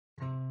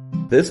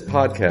This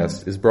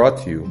podcast is brought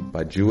to you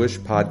by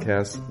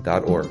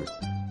JewishPodcasts.org.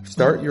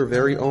 Start your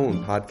very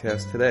own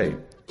podcast today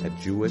at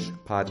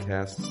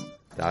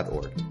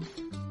JewishPodcasts.org.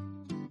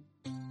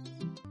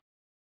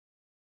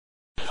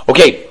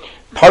 Okay,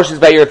 Parshas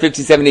Vayeira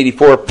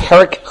 5784,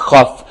 Perek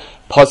Chaf,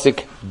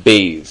 Pasuk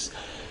Beis.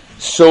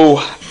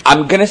 So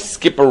I'm going to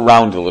skip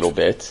around a little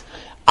bit.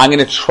 I'm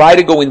going to try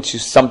to go into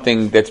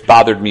something that's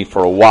bothered me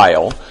for a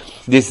while.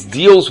 This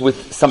deals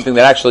with something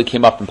that actually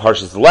came up in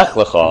Parshas Lech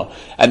Lecha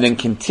and then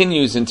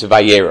continues into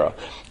Vayeira.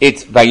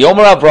 It's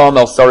Vayomer Avram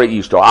el Sarah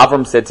Ishto.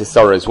 Avram said to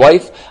Sarah, his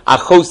wife,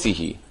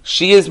 Achosihi,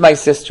 she is my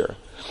sister.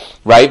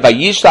 Right?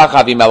 Vayishtach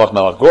Avimelech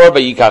melech Gror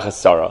vayikach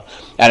Sarah.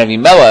 And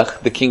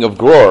Avimelech, the king of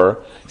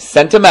Gror,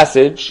 sent a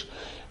message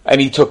and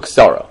he took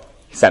Sarah.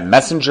 He sent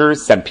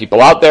messengers, sent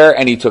people out there,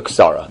 and he took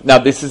Sarah. Now,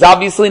 this is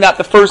obviously not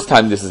the first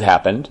time this has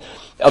happened.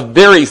 A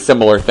very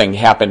similar thing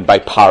happened by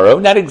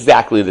Paro, not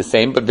exactly the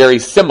same, but very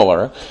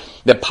similar,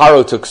 that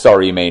Paro took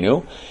Sarah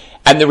Imenu,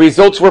 and the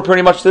results were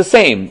pretty much the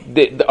same.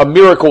 A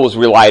miracle was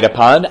relied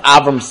upon.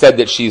 Avram said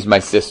that she's my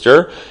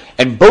sister,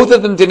 and both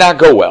of them did not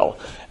go well.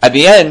 At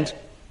the end,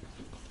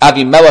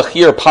 Avimelech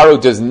here, Paro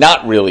does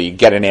not really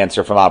get an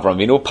answer from Avram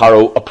Avinu.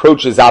 Paro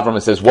approaches Avram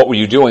and says, what were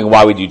you doing?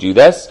 Why would you do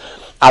this?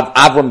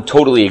 Avram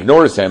totally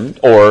ignores him,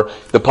 or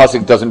the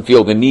pasuk doesn't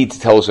feel the need to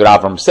tell us what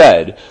Avram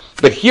said.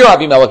 But here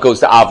Avimelech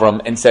goes to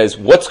Avram and says,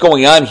 what's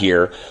going on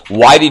here?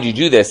 Why did you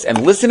do this?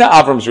 And listen to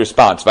Avram's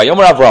response.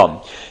 Vayomer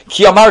Avram,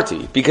 Ki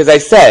amarti, because I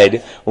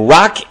said,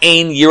 Rak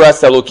ein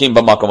yiras Elokim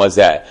b'makom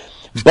hazeh.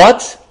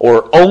 But,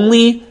 or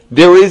only,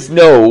 there is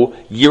no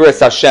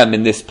yiras Hashem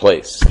in this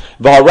place.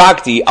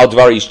 V'harakti al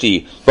dvar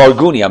ishti,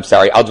 v'harguni,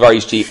 al dvar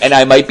ishti, and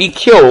I might be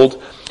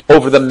killed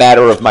over the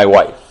matter of my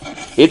wife.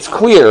 It's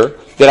clear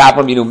that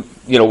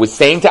Avram, was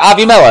saying to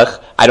Avimelech,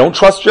 I don't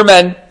trust your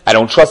men, I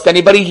don't trust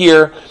anybody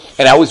here,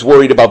 and I was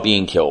worried about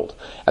being killed.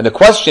 And the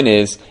question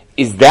is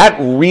that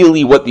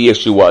really what the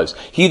issue was?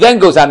 He then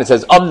goes on and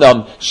says,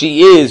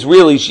 she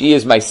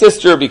is my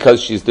sister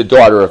because she's the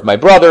daughter of my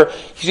brother.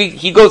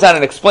 He goes on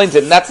and explains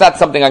it, and that's not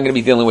something I'm going to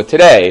be dealing with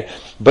today,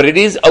 but it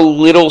is a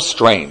little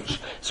strange.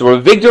 So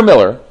Rav Victor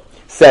Miller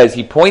says,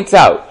 he points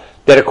out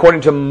that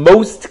according to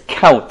most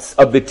counts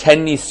of the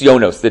 10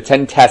 nisyonos, the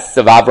 10 tests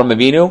of Avram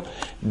Avinu,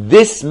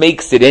 this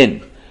makes it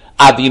in.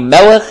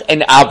 Avimelech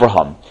and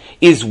Abraham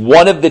is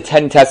one of the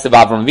 10 tests of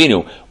Avram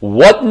Avinu.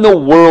 What in the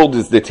world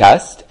is the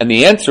test? And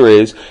the answer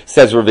is,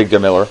 says Rav Victor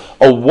Miller,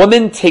 a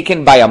woman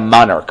taken by a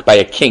monarch, by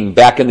a king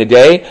back in the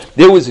day,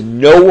 there was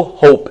no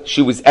hope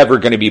she was ever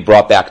going to be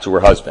brought back to her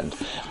husband.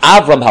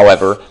 Avram,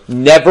 however,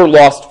 never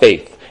lost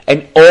faith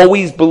and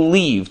always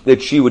believed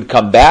that she would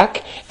come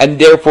back, and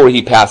therefore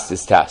he passed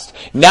his test.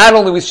 Not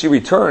only was she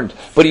returned,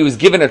 but he was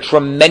given a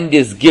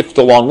tremendous gift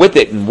along with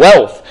it in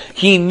wealth.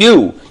 He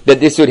knew that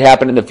this would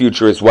happen in the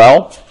future as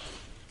well,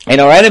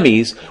 and our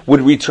enemies would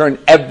return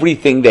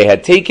everything they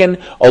had taken,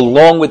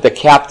 along with the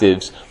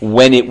captives,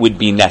 when it would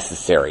be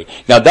necessary.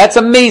 Now that's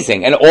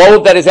amazing, and all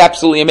of that is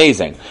absolutely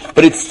amazing,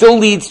 but it still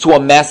leads to a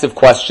massive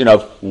question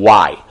of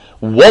why.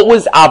 What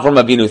was Avram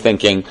Avinu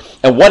thinking,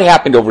 and what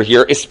happened over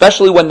here,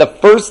 especially when the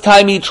first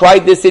time he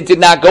tried this, it did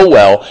not go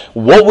well?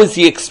 What was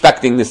he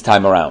expecting this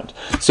time around?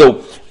 So,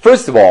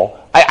 first of all,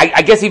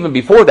 I guess even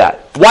before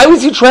that, why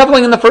was he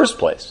traveling in the first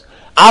place?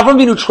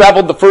 Avram Avinu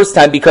traveled the first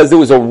time because there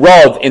was a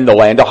rav in the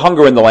land, a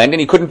hunger in the land,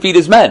 and he couldn't feed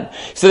his men.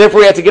 So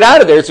therefore he had to get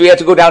out of there, so he had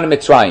to go down to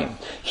Mitzrayim.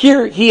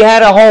 Here, he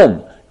had a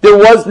home. There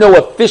was no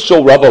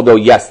official rav, although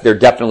yes, there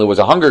definitely was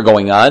a hunger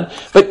going on,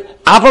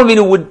 but Avram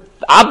Avinu would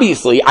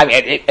obviously,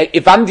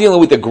 if I'm dealing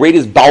with the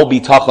greatest Baal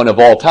Bitachon of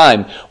all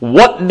time,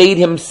 what made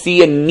him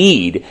see a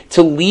need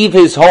to leave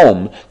his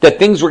home that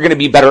things were going to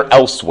be better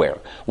elsewhere?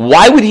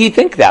 Why would he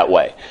think that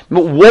way?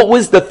 What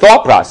was the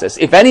thought process?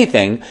 If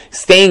anything,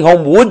 staying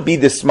home would be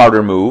the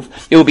smarter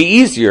move. It would be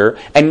easier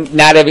and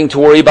not having to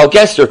worry about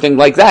guests or things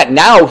like that.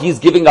 Now he's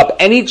giving up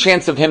any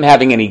chance of him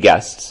having any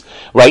guests.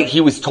 Right?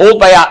 He was told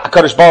by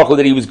HaKadosh Baruch Hu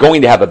that he was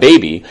going to have a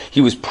baby. He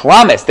was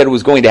promised that it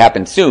was going to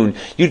happen soon.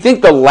 You'd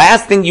think the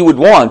last thing you would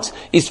want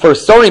is for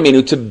Sarah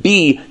Imenu to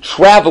be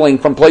traveling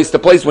from place to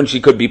place when she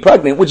could be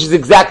pregnant, which is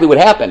exactly what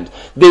happened.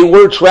 They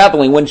were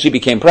traveling when she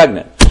became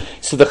pregnant.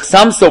 So the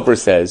Chassam Sofer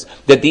says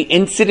that the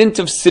incident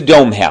of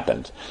Sodom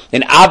happened,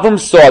 and Avram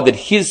saw that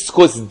his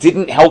schus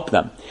didn't help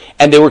them,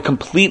 and they were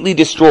completely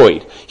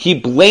destroyed. He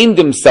blamed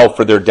himself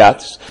for their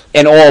deaths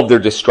and all of their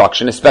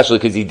destruction, especially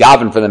because he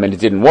davened for them and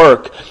it didn't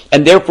work,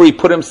 and therefore he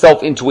put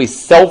himself into a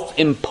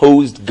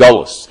self-imposed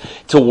gullus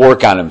to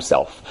work on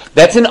himself.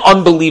 That's an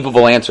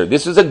unbelievable answer.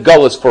 This is a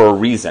gullus for a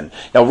reason.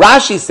 Now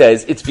Rashi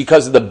says it's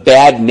because of the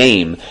bad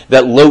name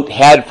that Lot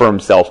had for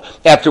himself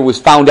after it was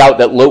found out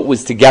that Lot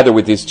was together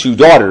with his two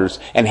daughters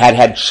and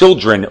had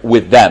children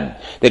with them.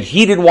 That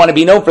he didn't want to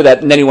be known for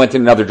that, and then he went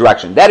in another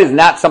direction. That is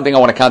not something I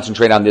want to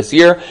concentrate on this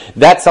year.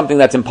 That's something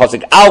that's in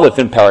Pasuk Aleph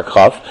in Perek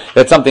Chaf.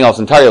 That's something else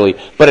entirely.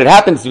 But it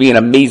happens to be an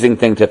amazing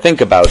thing to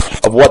think about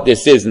of what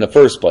this is in the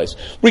first place.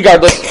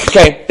 Regardless,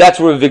 okay, that's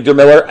Rav Victor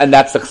Miller, and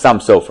that's the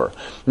Chassam Sofer.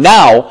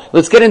 Now,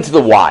 let's get into into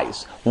the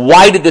whys.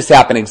 Why did this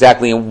happen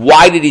exactly, and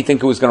why did he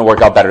think it was going to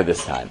work out better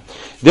this time?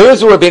 There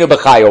is a Rabbeinu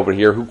Bachai over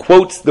here who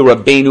quotes the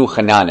Rabbeinu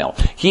Hananel.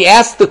 He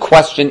asked the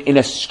question in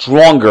a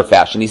stronger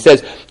fashion. He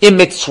says, in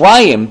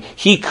Mitzrayim,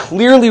 he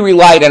clearly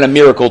relied on a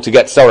miracle to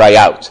get Sarai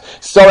out.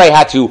 Sarai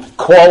had to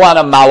call on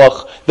a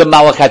malach. The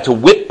malach had to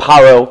whip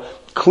Paro.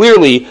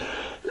 Clearly,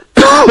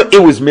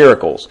 it was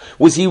miracles.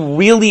 Was he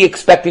really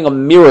expecting a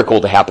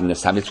miracle to happen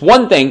this time? It's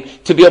one thing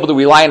to be able to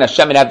rely on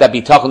Hashem and have that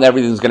be bitachon and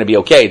everything's going to be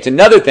okay. It's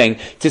another thing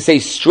to say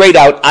straight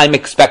out, I'm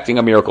expecting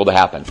a miracle to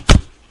happen.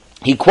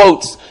 He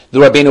quotes the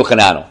Rabbeinu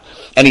Hananel,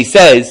 and he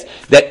says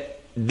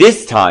that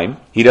this time,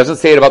 he doesn't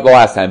say it about the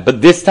last time,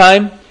 but this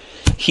time,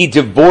 he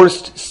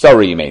divorced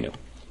Sarai Imenu.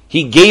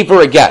 He gave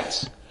her a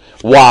get.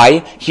 Why?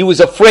 He was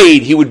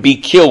afraid he would be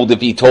killed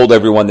if he told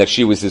everyone that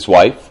she was his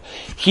wife.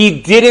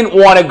 He didn't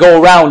want to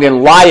go around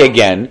and lie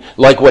again,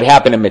 like what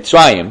happened in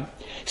Mitzrayim.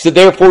 So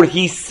therefore,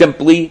 he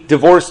simply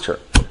divorced her.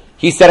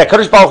 He said,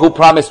 HaKadosh Baruch Hu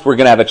promised we're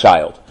going to have a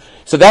child.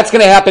 So that's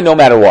going to happen no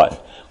matter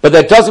what. But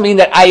that doesn't mean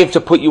that I have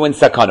to put you in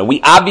sakana. We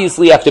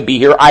obviously have to be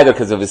here either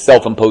because of his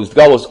self-imposed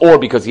galus or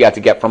because he had to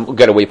get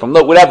away from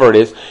whatever it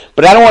is.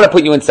 But I don't want to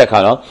put you in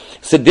sakana.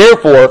 So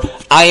therefore,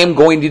 I am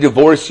going to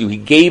divorce you. He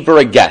gave her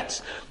a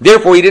get.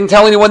 Therefore, he didn't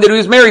tell anyone that he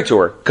was married to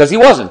her because he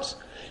wasn't.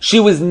 She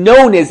was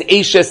known as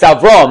Eshes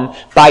Avram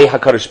by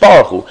HaKadosh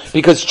Baruch Hu,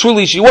 because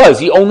truly she was.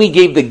 He only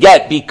gave the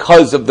get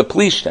because of the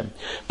Plishtim.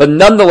 But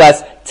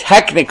nonetheless,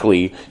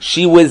 technically,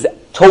 she was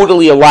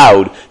totally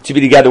allowed to be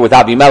together with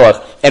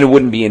Avimelech, and it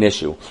wouldn't be an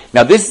issue.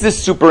 Now, this is a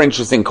super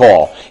interesting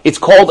call. It's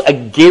called a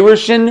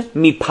gerushin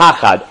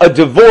mipachad, a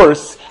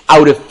divorce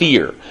out of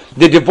fear.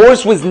 The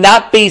divorce was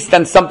not based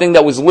on something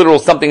that was literal,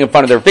 something in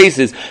front of their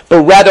faces,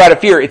 but rather out of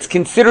fear. It's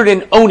considered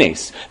an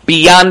ones,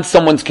 beyond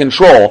someone's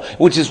control,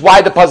 which is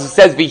why the Pasuk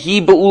says,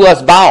 V'hi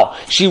be'ulas Baal.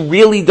 She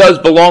really does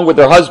belong with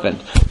her husband.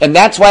 And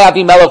that's why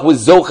Avimelech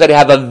was zocheh to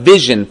have a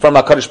vision from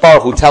HaKadosh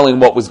Baruch Hu telling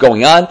what was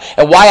going on,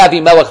 and why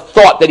Avimelech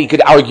thought that he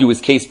could argue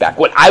his case back.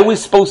 What I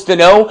was supposed to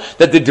know,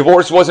 that the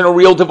divorce wasn't a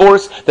real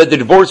divorce, that the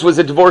divorce was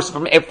a divorce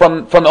from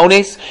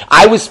ones,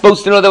 I was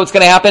supposed to know that was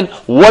going to happen.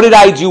 What did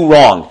I do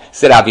wrong?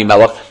 Said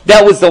Avimelech.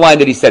 That was the line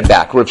that he said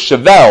back. Rav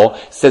Shavel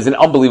says an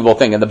unbelievable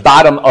thing. In the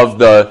bottom of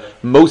the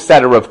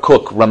Mosad of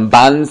Cook,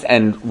 Rambans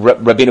and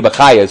Rabbeinu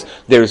Bachayas,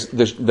 there's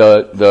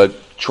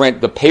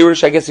the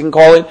parish, I guess you can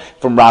call it,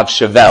 from Rav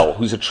Shavel,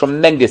 who's a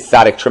tremendous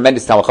tzaddik,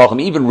 tremendous Talmid Chacham.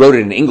 He even wrote it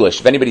in English.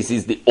 If anybody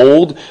sees the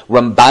old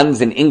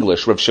Rambans in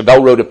English, Rav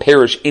Shavel wrote a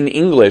parish in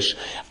English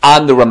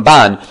on the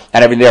Ramban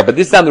and everything there. But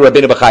this is on the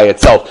Rabbeinu Bachaya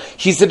itself.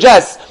 He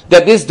suggests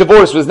that this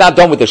divorce was not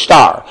done with the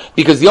shtar,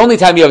 because the only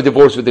time you have a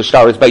divorce with the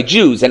shtar is by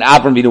Jews, and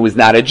Avram Avinu was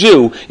not a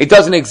Jew. It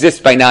doesn't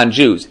exist by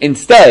non-Jews.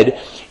 Instead,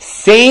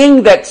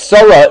 saying that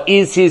Sarah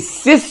is his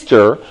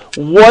sister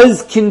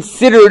was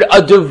considered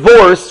a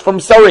divorce from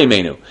Sarai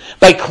Imenu.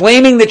 By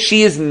claiming that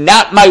she is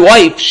not my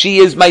wife, she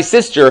is my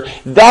sister,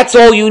 that's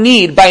all you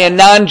need by a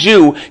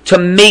non-Jew to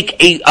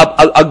make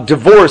a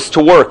divorce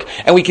to work.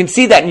 And we can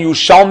see that in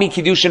Yushalmi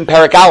Kiddushin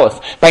Perek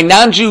Aleph. By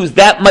non-Jews,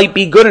 that might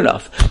be good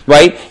enough,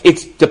 right?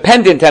 It's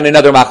dependent on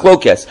another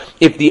machlokes.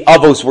 If the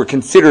avos were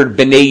considered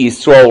Bnei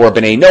Yisrael or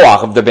Bnei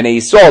Noach, of the Bnei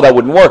Yisrael, that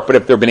wouldn't work, but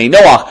if they're Bnei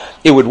Noach,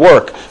 it would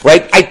work,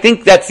 right? I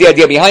think that's the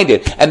idea behind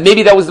it. And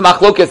maybe that was the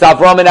machlokes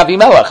Avram and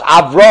Avimelech.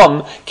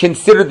 Avram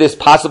considered this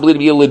possibly to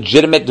be a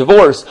legitimate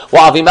divorce,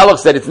 while Avimelech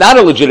said it's not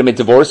a legitimate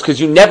divorce because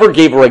you never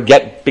gave her a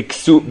get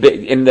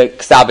in the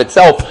ksav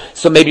itself,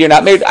 so maybe you're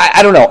not married.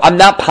 I don't know. I'm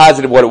not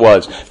positive what it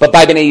was. But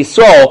by Bnei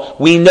Yisrael,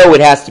 we know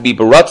it has to be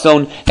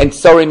baratzon, and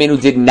Sarai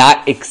Imenu did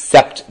not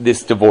accept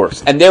this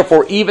divorce. And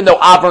therefore, even though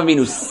Avram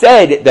Avinu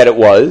said that it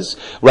was,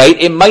 right,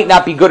 it might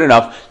not be good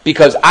enough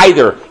because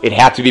either it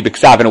had to be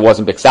b'ksav and it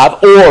wasn't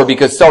b'ksav, or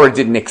because Sarah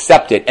didn't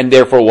accept it and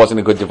therefore it wasn't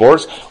a good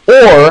divorce,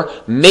 or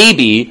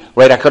maybe,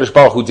 right, HaKadosh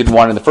Baruch Hu didn't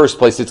want it in the first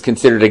place, it's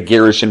considered a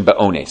gerushin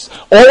ba'ones.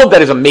 All of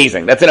that is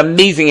amazing. That's an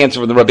amazing answer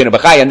from the Rabbeinu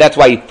Bachai, and that's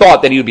why he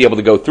thought that he would be able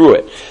to go through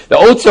it. The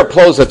Otzer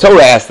Ploz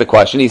HaTorah asked the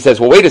question. He says,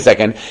 well, wait a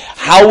second.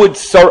 How would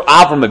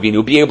Avram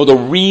Avinu be able to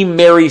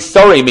remarry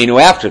Sarai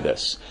Imenu after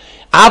this?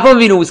 Avram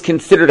Avinu was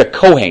considered a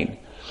Kohen.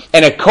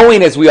 And a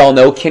Kohen, as we all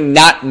know,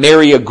 cannot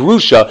marry a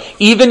Grusha,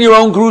 even your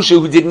own Grusha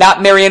who did not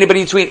marry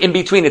anybody in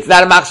between. It's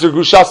not a Machzer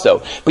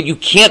Grushaso. But you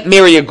can't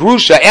marry a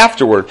Grusha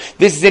afterward.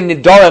 This is in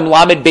Nidarim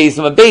Lamed Beis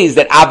and Beis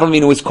that Avram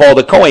Avinu was called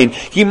a Kohen.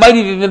 He might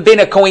have even been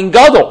a Kohen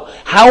Gadol.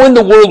 How in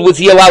the world was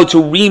he allowed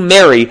to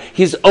remarry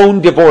his own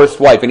divorced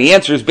wife? And the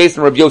answer is based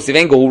on Rabbi Yosef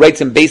Engel, who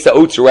writes in Beis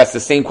HaOtzer, who asks the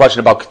same question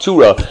about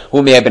Keturah,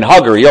 who may have been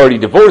Hagar. He already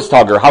divorced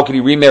Hagar. How could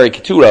he remarry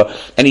Keturah?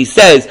 And he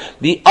says,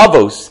 the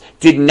Avos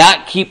did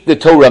not keep the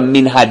Torah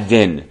min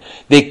hadin.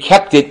 They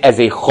kept it as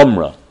a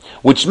chumrah,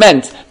 which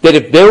meant that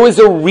if there was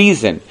a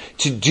reason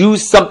to do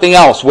something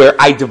else where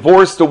I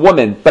divorced a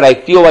woman, but I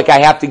feel like I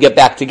have to get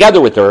back together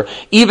with her,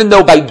 even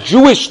though by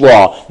Jewish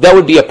law that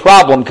would be a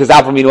problem because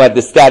Avram Avinu had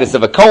the status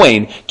of a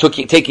Kohen,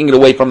 taking it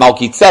away from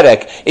Malki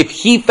Tzedek. If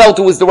he felt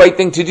it was the right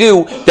thing to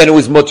do, then it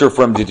was mutter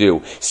for him to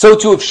do. So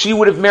too, if she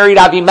would have married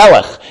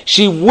Avimelech,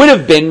 she would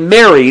have been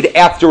married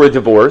after a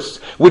divorce,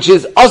 which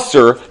is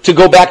usher to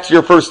go back to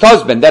your first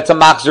husband. That's a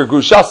machzer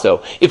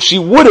grushaso. If she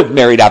would have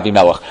married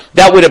Avimelech,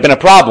 that would have been a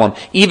problem.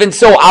 Even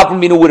so, Avram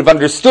Avinu would have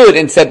understood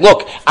and said,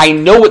 look, I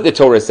know what the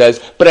Torah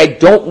says, but I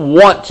don't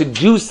want to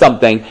do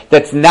something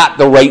that's not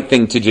the right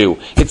thing to do.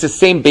 It's the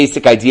same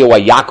basic idea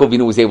why Yaakov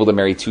Avinu was able to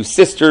marry two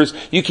sisters.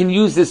 You can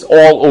use this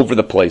all over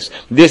the place.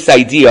 This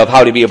idea of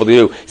how to be able to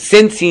do.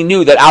 Since he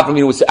knew that Avram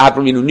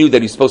Avinu knew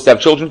that he's supposed to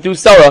have children through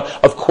Sarah,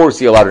 of course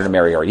he allowed her to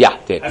marry her. Yeah,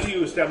 Dave. How do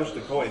you establish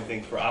the Kohen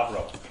thing for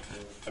Avram?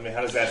 I mean,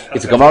 how does that...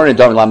 It's a Gemara in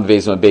Dvarim Lamed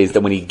Beis and Beis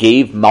that when he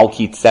gave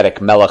Malki Tzedek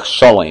Melech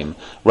Shalem,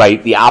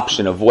 right, the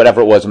option of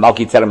whatever it was,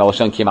 Malki Tzedek Melech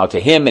Shalem came out to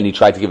him and he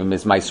tried to give him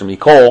his Meiser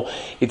Mikol,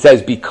 it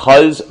says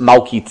because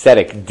Malki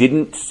Tzedek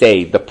didn't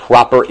say the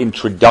proper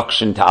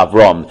introduction to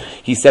Avram,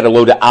 he said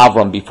hello to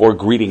Avram before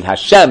greeting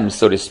Hashem,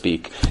 so to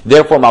speak.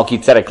 Therefore, Malki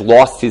Tzedek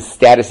lost his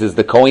status as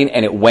the Kohen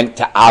and it went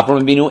to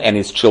Avram Avinu and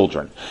his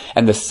children.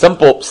 And the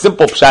simple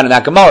pshat in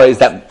that Gemara is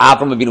that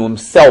Avram Avinu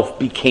himself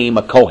became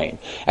a Kohen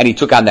and he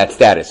took on that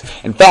status.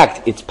 In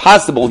fact, it's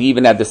possible he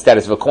even had the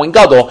status of a Kohen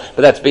Gadol,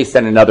 but that's based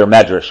on another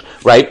medrash,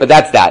 right? But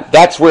that's that.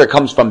 That's where it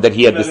comes from that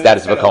he had the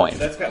status of a Kohen.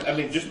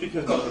 Just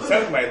because Malki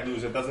Tzedek might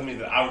lose it doesn't mean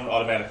that Aaron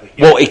automatically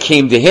gets Well, it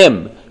came to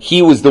him.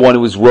 He was the one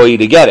who was roy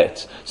to get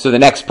it. So the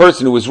next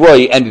person who was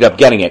roy ended up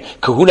getting it.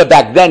 Kahuna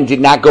back then did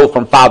not go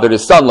from father to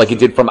son like it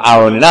did from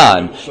Aaron and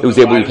on. It was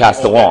able to be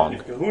passed along.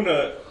 If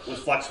Kahuna was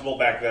flexible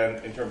back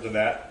then in terms of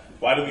that,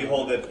 why do we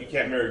hold that you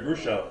can't marry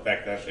Grusha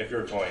back then if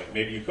you're a Kohen?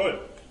 Maybe you could.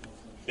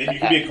 Maybe you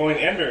could be a Kohen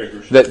and marry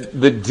Grusha.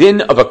 The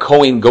din of a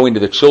Kohen going to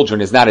the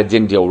children is not a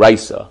din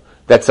d'oraisa.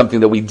 That's something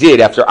that we did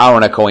after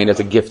Aaron a Kohen as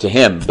a gift to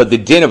him. But the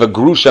din of a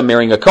Grusha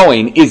marrying a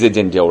Kohen is a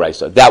din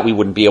d'oraisa. That we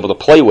wouldn't be able to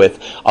play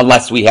with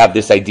unless we have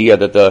this idea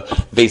that the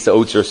Vesa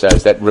Otzer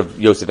says, that Rav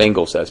Yosef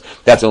Engel says.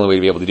 That's the only way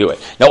to be able to do it.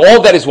 Now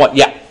all that is one,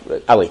 yeah,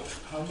 Ali.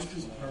 How is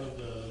this part of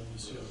the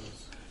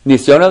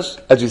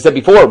Nisyonos, as we said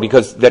before,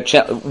 because that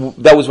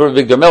was Rav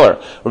Victor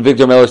Miller. Rav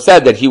Victor Miller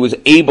said that he was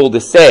able to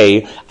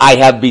say, I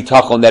have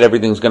bitachon that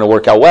everything's going to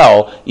work out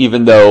well,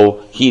 even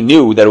though he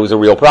knew that it was a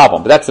real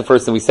problem. But that's the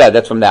first thing we said.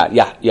 That's from that.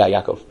 Yeah,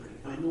 Yaakov.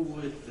 I know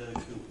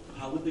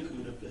how would the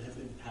Kuna have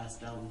been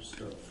passed down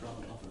from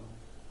Avram?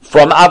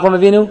 From Avram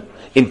Avinu?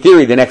 In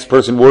theory, the next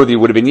person worthy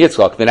would have been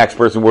Yitzchak. The next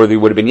person worthy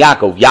would have been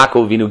Yaakov.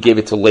 Yaakov Avinu gave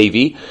it to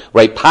Levi,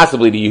 right?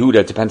 Possibly to Yehuda.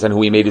 It depends on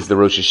who he made as the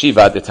Rosh Yeshiva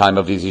at the time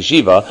of his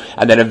yeshiva.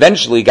 And then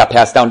eventually got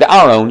passed down to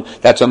Aaron.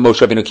 That's when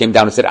Moshe Avinu came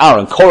down and said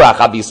Aaron. Korach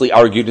obviously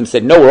argued and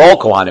said, no, we're all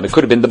Kohanim. It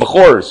could have been the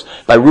Bechors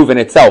by Reuven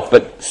itself,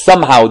 but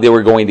somehow they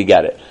were going to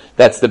get it.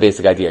 That's the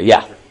basic idea.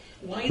 Yeah.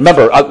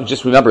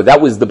 Just remember,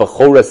 that was the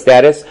Bechorah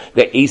status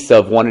that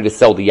Esav wanted to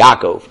sell to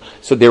Yaakov.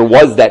 So there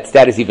was that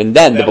status even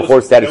then. The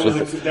Bechor status was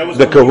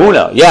the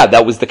Kahuna. Yeah,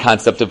 that was the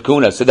concept of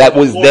Kahuna. So that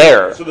was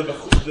there. So the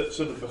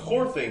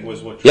Bechor thing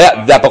was what...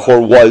 Yeah, that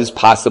Bechor was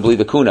possibly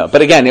the Kuna.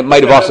 But again, it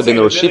might have also been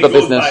the Rosh Hashiva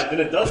business.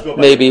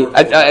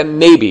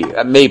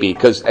 Maybe,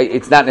 because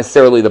it's not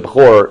necessarily the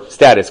Bechor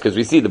status, because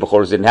we see the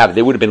Bechors didn't have it.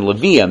 They would have been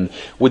Levium.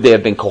 Would they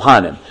have been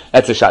Kohanim?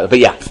 That's a shot. But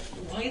yeah.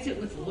 Why is it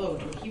with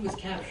Lod, when he was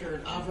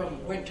captured,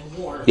 Avram went to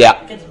war?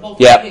 Yeah,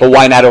 but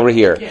why not over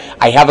here? Yeah.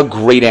 I have a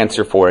great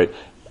answer for it,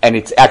 and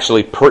it's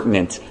actually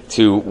pertinent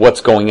to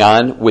what's going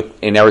on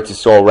in Eretz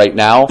Yisrael right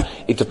now.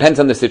 It depends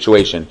on the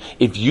situation.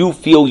 If you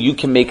feel you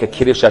can make a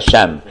Kiddush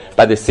Hashem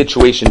by the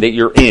situation that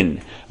you're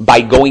in,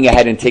 by going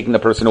ahead and taking the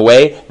person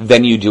away,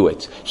 then you do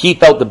it. He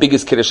felt the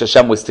biggest Kiddush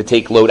Hashem was to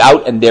take Lod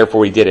out, and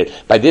therefore he did it.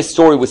 By this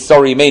story with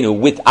Sari Imenu,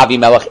 with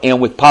Avimelech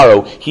and with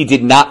Paro, he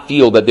did not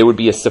feel that there would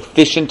be a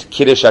sufficient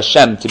Kiddush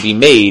Hashem to be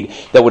made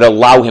that would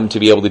allow him to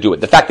be able to do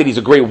it. The fact that he's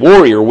a great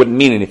warrior wouldn't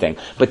mean anything.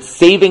 But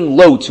saving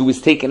Lod, who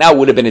was taken out,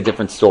 would have been a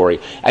different story.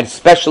 And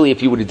especially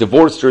if he would have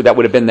divorced her, that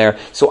would have been there.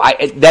 So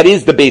that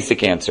is the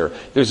basic answer.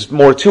 There's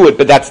more to it,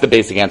 but that's the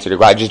basic answer.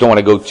 I just don't want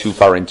to go too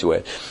far into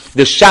it.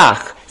 The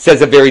Shach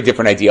says a very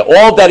different idea.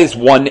 All that is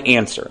one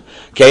answer.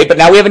 Okay, but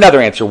now we have another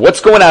answer. What's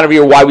going on over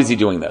here? Why was he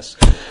doing this?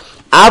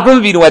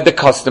 Avraham Avinu had the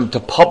custom to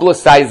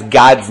publicize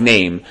God's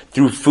name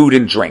through food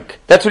and drink.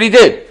 That's what he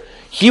did.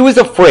 He was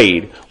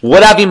afraid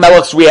what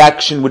Avimelech's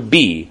reaction would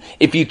be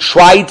if he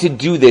tried to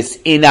do this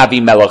in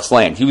Avimelech's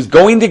land. He was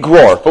going to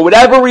Gror. For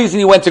whatever reason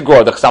he went to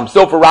Gror, the Chassam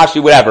Sofer,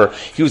 Rashi, whatever,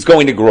 he was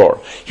going to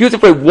Gror. He was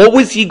afraid, what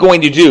was he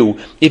going to do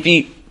if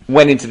he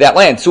went into that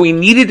land? So he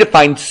needed to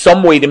find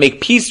some way to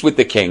make peace with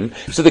the king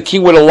so the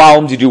king would allow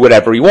him to do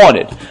whatever he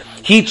wanted.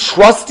 He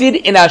trusted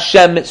in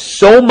Hashem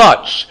so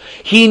much,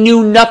 he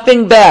knew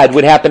nothing bad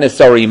would happen to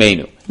Sari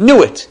Imenu.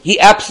 Knew it. He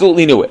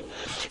absolutely knew it.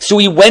 So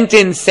he went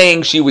in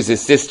saying she was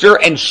his sister,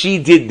 and she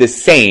did the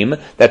same.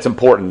 That's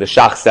important. The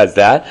Shach says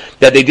that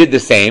they did the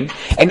same.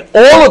 And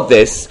all of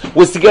this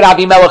was to get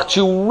Avimelech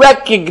to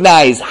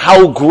recognize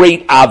how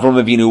great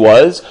Avram Avinu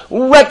was,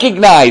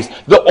 recognize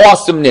the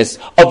awesomeness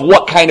of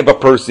what kind of a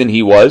person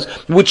he was,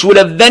 which would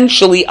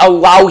eventually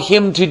allow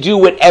him to do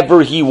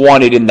whatever he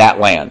wanted in that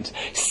land.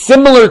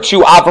 Similar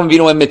to Avram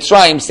Avinu in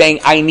Mitzrayim saying,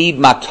 I need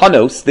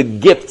matanos, the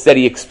gifts that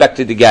he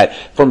expected to get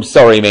from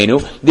Sarah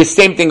Imenu. The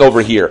same thing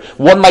over here.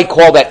 One might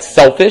call that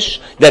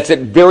selfish. That's a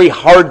very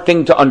hard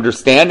thing to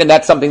understand, and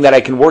that's something that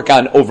I can work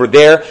on over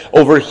there.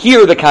 Over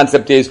here, the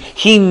concept is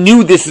he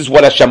knew this is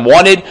what Hashem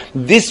wanted.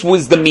 This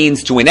was the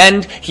means to an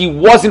end. He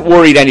wasn't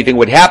worried anything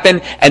would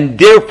happen, and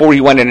therefore he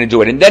went in and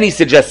do it. And then he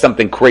suggests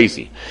something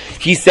crazy.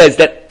 He says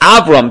that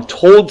Avram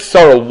told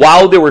Sarah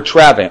while they were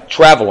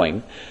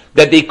traveling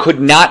that they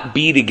could not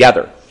be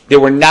together. They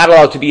were not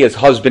allowed to be as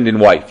husband and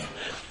wife.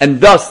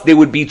 And thus they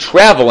would be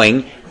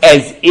traveling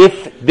as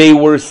if they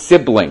were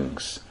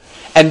siblings.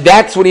 And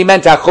that's what he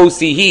meant,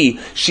 Achosihi,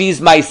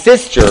 she's my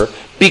sister,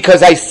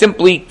 because I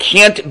simply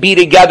can't be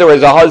together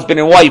as a husband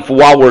and wife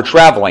while we're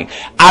traveling.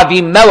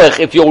 Avimelech,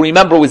 if you'll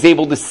remember, was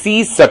able to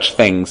see such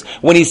things.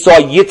 When he saw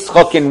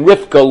Yitzchak and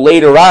Rivka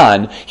later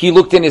on, he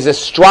looked in his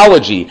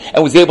astrology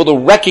and was able to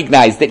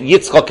recognize that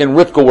Yitzchak and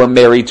Rivka were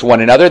married to one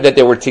another, that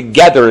they were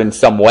together in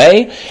some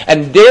way.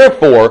 And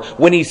therefore,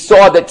 when he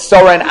saw that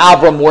Sarah and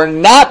Avram were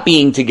not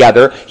being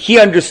together, he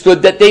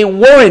understood that they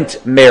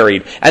weren't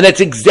married. And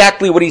that's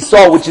exactly what he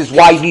saw, which is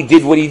why he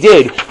did what he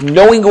did,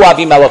 knowing who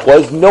Avimelech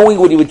was, knowing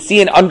what he would see,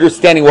 and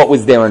understanding what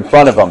was there in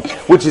front of him,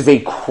 which is a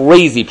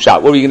crazy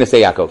shot. What were you going to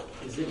say, Yaakov?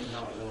 Is it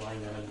not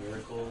relying on a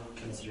miracle,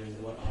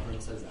 considering what Avram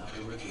says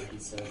afterwards, where he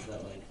says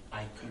that,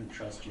 I couldn't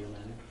trust your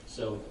men?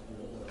 So,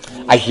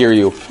 I hear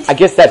you. I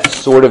guess that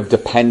sort of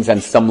depends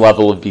on some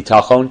level of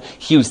bitachon.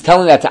 He was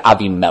telling that to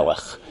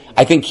Avimelech.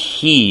 I think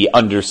he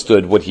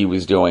understood what he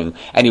was doing,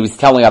 and he was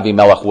telling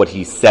Avimelech what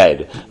he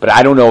said. But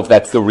I don't know if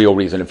that's the real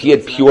reason. If he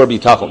had pure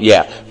bitachon,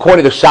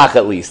 according to the Shach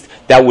at least,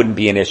 that wouldn't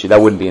be an issue.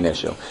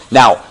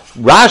 Now,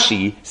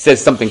 Rashi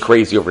says something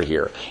crazy over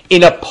here.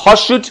 In a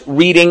Pashut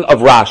reading of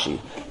Rashi,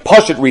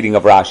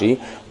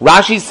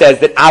 Rashi says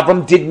that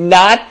Avram did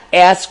not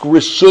ask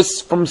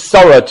Rishus from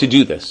Sarah to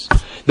do this.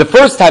 The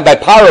first time by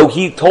Paro,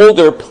 he told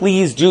her,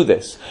 please do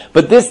this.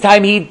 But this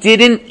time he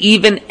didn't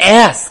even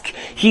ask.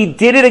 He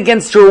did it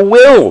against her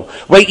will,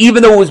 right?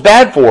 Even though it was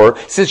bad for her,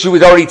 since she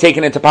was already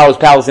taken into Paro's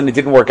palace and it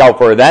didn't work out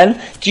for her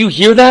then. Do you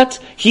hear that?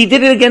 He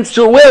did it against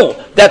her will.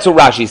 That's what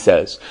Rashi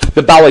says.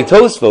 The Balei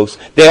Tosfos,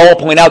 they all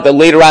point out that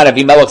later on,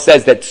 Avimelech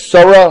says that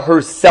Sarah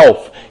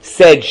herself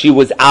said she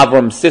was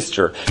Avram's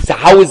sister. So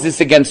how is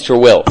this against her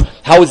will?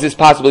 How is this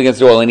possibly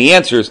against her will? And he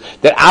answers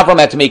that Avram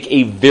had to make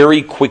a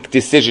very quick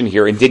decision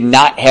here and did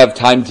not have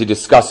time to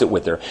discuss it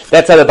with her.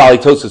 That's how the Balei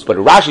Tosfos put it.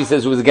 Rashi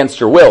says it was against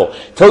her will.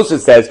 Tosfos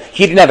says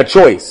he didn't have a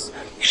choice.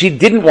 She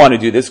didn't want to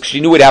do this because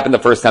she knew what happened the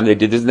first time they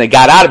did this, and they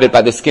got out of it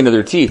by the skin of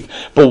their teeth.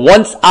 But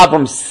once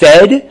Avram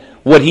said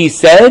what he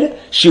said,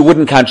 she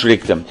wouldn't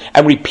contradict him,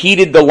 and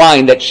repeated the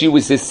line that she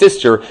was his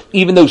sister,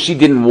 even though she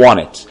didn't want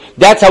it.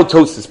 That's how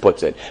Tosfos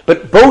puts it.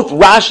 But both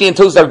Rashi and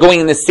Tosfos are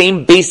going in the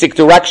same basic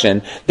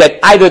direction, that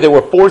either they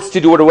were forced to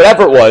do it or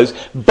whatever it was,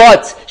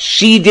 but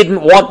she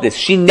didn't want this.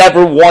 She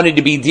never wanted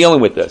to be dealing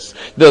with this.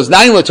 The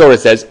Oznaim Torah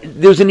says,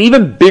 there's an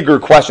even bigger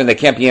question that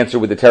can't be answered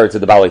with the teretz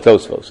of the Balei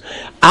Tosfos.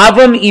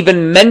 Avram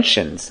even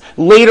mentions,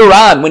 later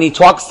on, when he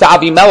talks to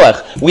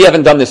Avimelech, we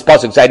haven't done this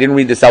pasuk, so I didn't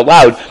read this out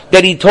loud,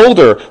 that he told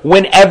her,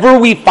 whenever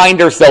we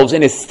find ourselves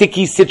in a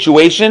sticky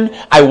situation,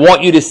 I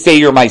want you to say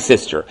you're my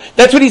sister.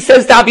 That's what he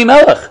says to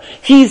Avimelech.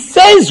 He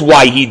says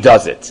why he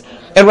does it.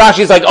 And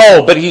Rashi's like,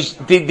 but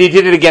they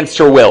did it against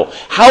her will.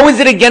 How is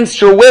it against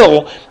her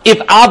will if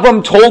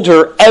Avram told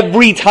her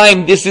every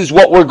time this is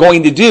what we're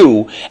going to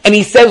do, and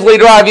he says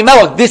later on,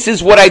 Avimelech, this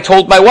is what I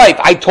told my wife.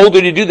 I told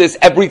her to do this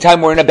every time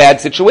we're in a bad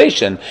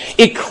situation.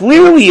 It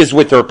clearly is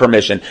with her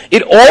permission.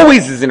 It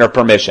always is in her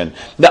permission.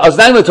 The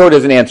Oznaim Torah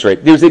doesn't answer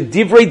it. There's a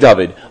Divrei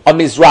David, a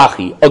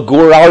Mizrahi, a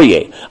Gur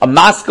Aryeh, a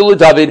Maskil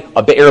David,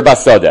 a Be'er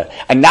Basada,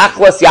 a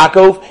Nachlas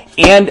Yaakov,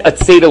 and a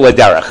Tzeda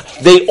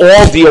Lederech. They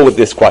all deal with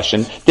this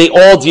question. They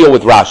all deal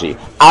with Rashi.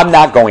 I'm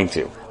not going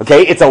to.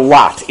 Okay, it's a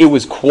lot. It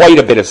was quite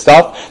a bit of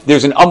stuff.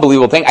 There's an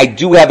unbelievable thing. I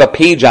do have a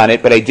page on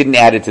it, but I didn't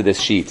add it to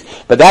this sheet.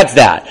 But that's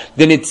that.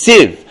 The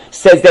Nitziv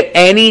says that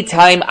any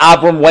time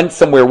Avram went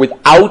somewhere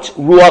without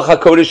Ruach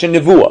HaKodesh and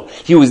Nevuah,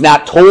 he was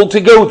not told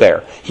to go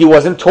there. He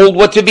wasn't told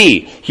what to be.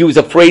 He was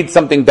afraid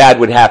something bad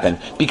would happen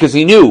because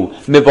he knew,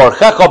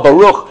 Mivarchecha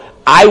Baruch,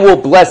 I will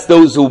bless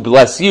those who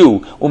bless you.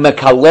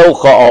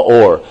 Umekalelcha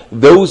aor.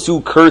 Those who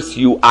curse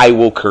you, I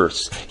will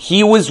curse.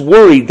 He was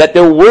worried that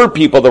there were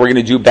people that were going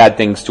to do bad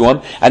things to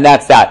him, and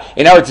that's that.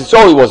 In Eretz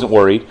Yisrael, he wasn't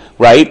worried,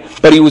 right?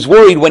 But he was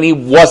worried when he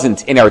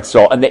wasn't in Eretz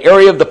Yisrael, and the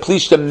area of the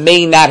Plishta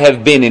may not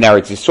have been in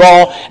Eretz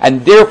Yisrael,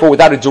 and therefore,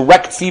 without a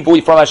direct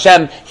tzivui from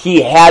Hashem,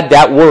 he had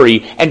that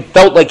worry and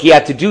felt like he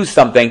had to do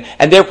something,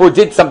 and therefore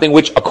did something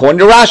which, according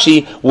to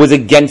Rashi, was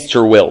against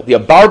her will. The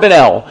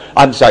Abarbanel,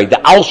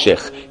 the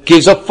Alshich,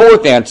 gives a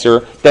fourth answer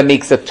that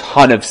makes a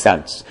ton of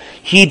sense.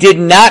 He did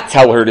not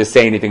tell her to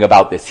say anything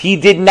about this. He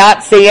did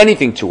not say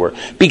anything to her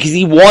because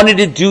he wanted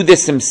to do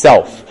this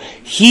himself.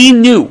 He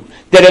knew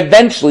that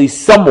eventually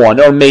someone,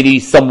 or maybe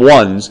some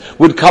ones,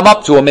 would come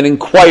up to him and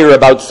inquire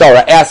about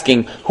Sarah,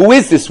 asking, who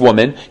is this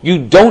woman?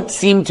 You don't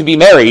seem to be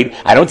married.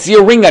 I don't see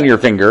a ring on your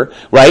finger,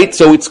 right?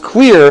 So it's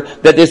clear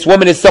that this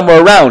woman is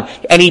somewhere around.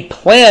 And he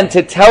planned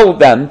to tell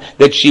them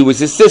that she was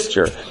his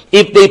sister.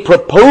 If they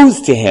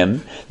proposed to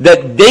him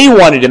that they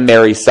wanted to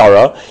marry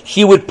Sarah,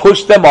 he would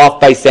push them off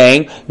by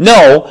saying,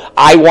 no,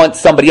 I want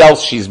somebody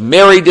else. She's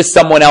married to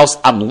someone else.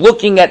 I'm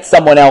looking at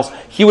someone else.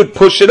 He would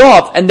push it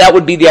off, and that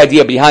would be the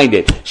idea behind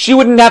it. She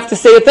wouldn't have to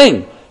say a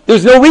thing.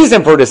 There's no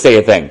reason for her to say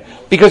a thing.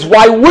 Because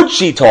why would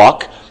she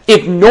talk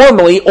if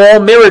normally all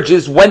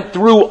marriages went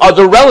through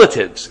other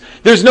relatives?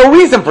 There's no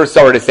reason for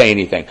Sarah to say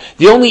anything.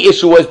 The only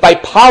issue was by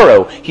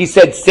Paro. He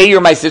said, say you're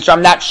my sister.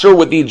 I'm not sure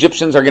what the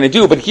Egyptians are going to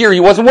do. But here he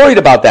wasn't worried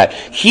about that.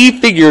 He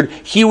figured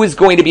he was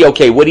going to be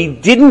okay. What he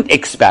didn't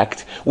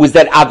expect was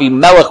that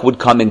Avimelech would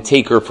come and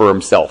take her for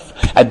himself.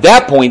 At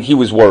that point, he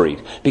was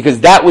worried. Because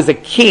that was a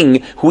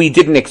king who he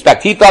didn't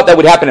expect. He thought that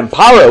would happen in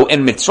Paro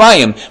and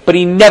Mitzrayim, but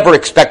he never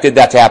expected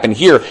that to happen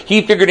here.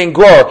 He figured in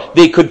Gror,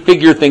 they could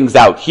figure things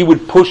out. He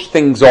would push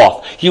things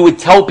off. He would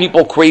tell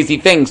people crazy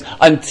things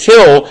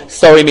until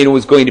Sarah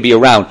was going to be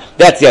around.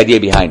 That's the idea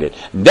behind it.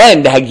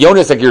 Then the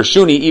Hagyonis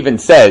Agirshuni even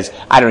says,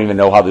 I don't even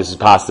know how this is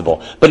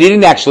possible, but he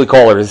didn't actually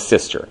call her his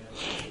sister.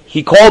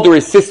 He called her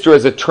his sister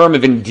as a term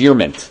of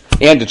endearment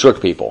and to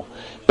trick people.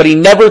 But he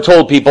never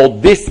told people,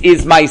 this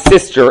is my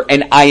sister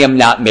and I am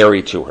not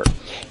married to her.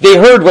 They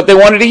heard what they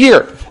wanted to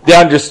hear. They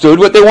understood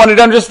what they wanted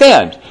to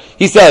understand.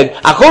 He said,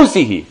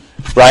 Achosihi.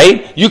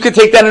 Right? You could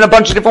take that in a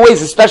bunch of different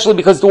ways, especially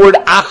because the word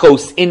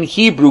achos in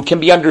Hebrew can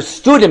be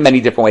understood in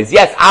many different ways.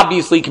 Yes,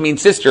 obviously it can mean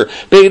sister,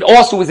 but it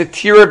also is a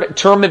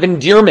term of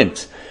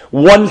endearment.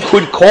 One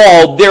could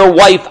call their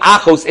wife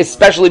achos,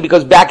 especially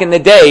because back in the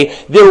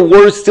day, there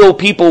were still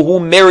people who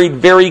married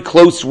very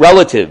close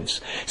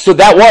relatives. So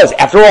that was,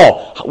 after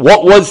all,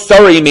 what was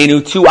Sarah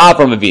Imenu to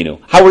Avram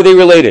Avinu? How were they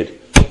related?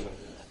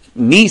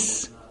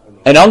 Niece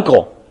and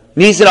uncle.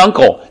 Niece and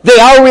uncle. They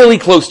are really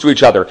close to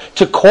each other.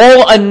 To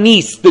call a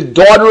niece the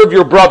daughter of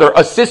your brother,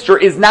 a sister,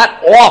 is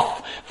not off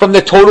from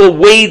the total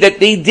way that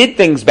they did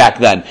things back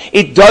then.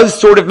 It does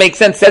sort of make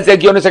sense. Says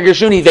Agyonis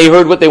Agirshuni, they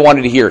heard what they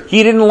wanted to hear.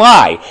 He didn't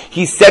lie.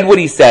 He said what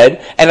he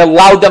said and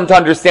allowed them to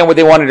understand what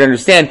they wanted to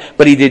understand,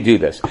 but he did do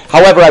this.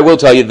 However, I will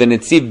tell you, the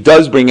Netziv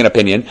does bring an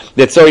opinion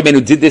that Sarah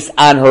Imenu did this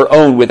on her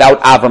own without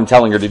Avram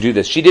telling her to do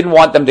this. She didn't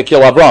want them to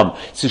kill Avram,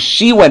 so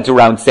she went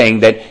around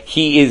saying that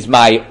he is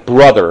my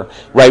brother,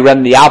 right, rather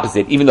than the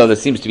opposite, even though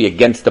this seems to be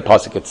against the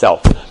pasuk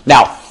itself.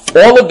 Now,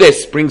 all of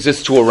this brings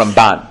us to a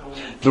Ramban.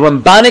 The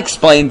Ramban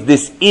explained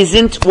this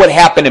isn't what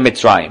happened in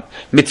Mitzrayim.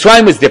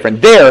 Mitzrayim was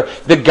different. There,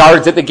 the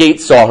guards at the gate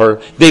saw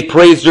her. They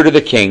praised her to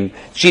the king.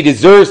 She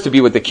deserves to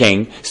be with the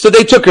king, so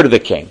they took her to the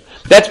king.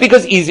 That's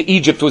because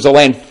Egypt was a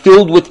land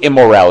filled with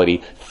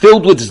immorality,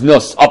 filled with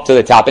znus up to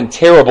the top, and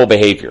terrible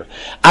behavior.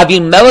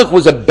 Avimelech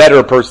was a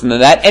better person than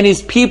that, and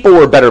his people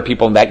were better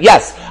people than that.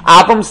 Yes,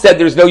 Avram said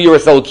there's no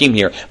Yiras Elokim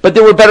here, but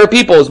there were better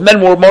people. His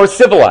men were more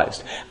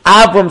civilized.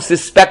 Avram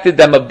suspected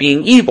them of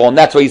being evil, and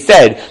that's why he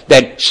said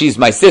that she's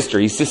my sister.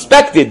 He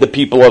suspected the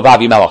people of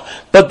Avimelech,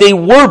 but they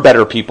were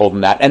better people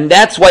than that, and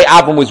that's why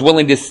Avram was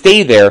willing to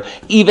stay there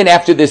even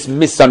after this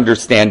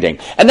misunderstanding.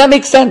 And that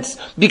makes sense,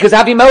 because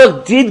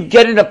Avimelech did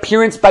get an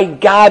appearance by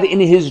God in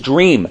his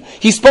dream.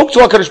 He spoke to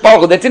HaKadosh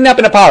Baruch Hu. That didn't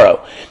happen to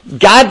Paro.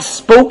 God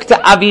spoke to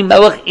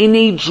Avimelech in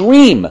a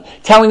dream,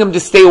 telling him to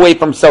stay away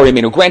from Sarah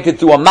Imenu, granted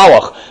through a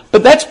malach,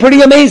 but that's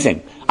pretty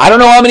amazing. I don't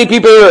know how many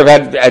people here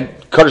have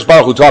had Kadosh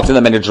Baruch Hu talk to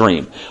them in a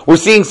dream. We're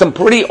seeing some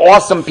pretty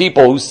awesome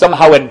people who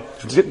somehow had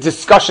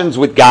discussions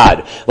with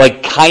God,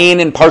 like Cain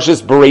and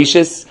Parshas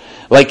Bereshis.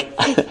 Like,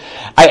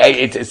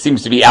 it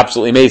seems to be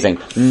absolutely amazing.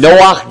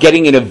 Noach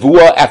getting in a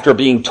vua after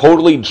being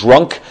totally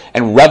drunk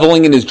and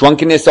reveling in his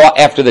drunkenness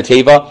after the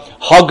teva.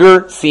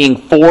 Hagar seeing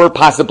 4,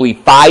 possibly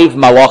 5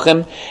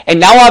 malachim. And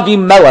now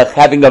Avimelech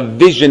having a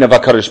vision of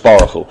HaKadosh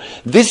Baruch Hu.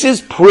 This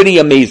is pretty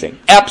amazing.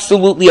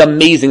 Absolutely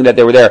amazing that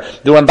they were there.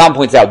 The Rambam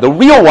points out, the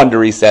real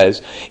wonder, he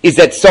says, is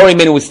that Sarah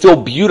Imenu was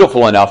still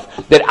beautiful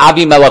enough that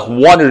Avimelech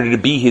wanted her to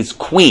be his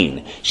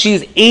queen.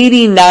 She's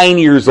 89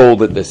 years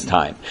old at this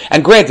time.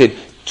 And granted,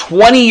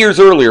 20 years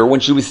earlier, when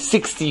she was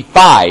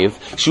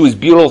 65, she was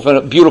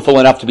beautiful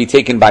enough to be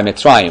taken by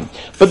Mitzrayim.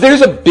 But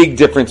there's a big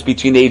difference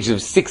between the ages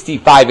of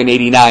 65 and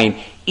 89,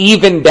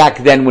 even back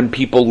then when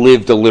people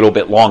lived a little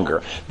bit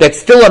longer. That's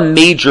still a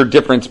major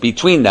difference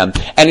between them.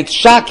 And it's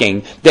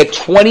shocking that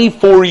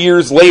 24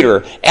 years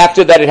later,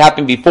 after that had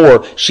happened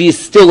before, she is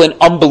still an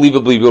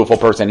unbelievably beautiful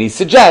person. He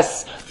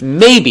suggests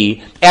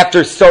maybe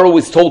after Sarah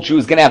was told she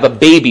was going to have a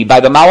baby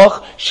by the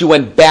Malach, she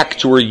went back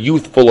to her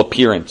youthful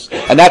appearance.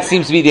 And that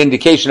seems to be the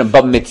indication of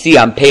Bava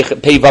Metzia on Pei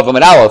Vavam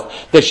and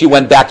Aleph that she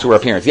went back to her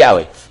appearance. Yeah,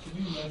 Ali?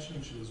 Did you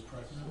mention she was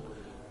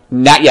pregnant?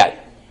 Not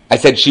yet. I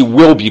said she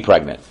will be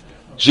pregnant.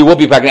 She will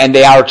be pregnant, and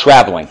they are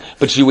traveling.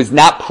 But she was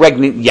not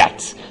pregnant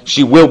yet.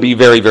 She will be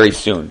very, very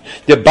soon.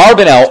 The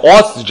Barbanel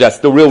also suggests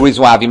the real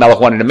reason why Avimelech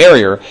wanted to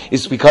marry her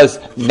is because,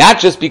 not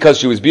just because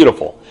she was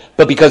beautiful,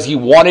 but because he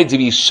wanted to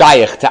be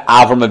shaykh to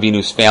Avram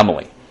Avinu's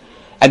family.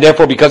 And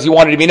therefore, because he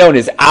wanted to be known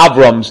as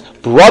Avram's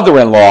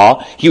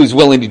brother-in-law, he was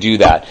willing to do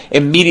that.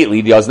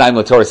 Immediately, the Oznaim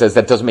LaTorah says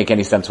that doesn't make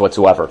any sense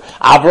whatsoever.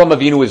 Avram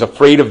Avinu is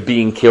afraid of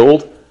being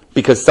killed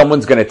because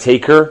someone's going to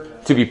take her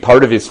to be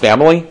part of his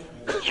family.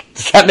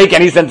 Does that make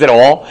any sense at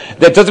all?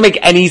 That doesn't make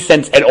any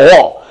sense at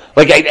all.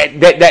 Like,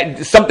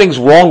 that something's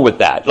wrong with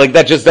that. Like,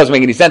 that just doesn't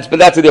make any sense, but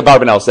that's what the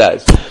Abarbanel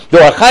says.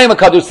 The Ohr HaChaim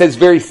HaKadosh says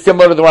very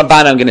similar to the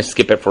Ramban. I'm going to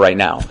skip it for right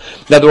now.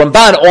 Now, the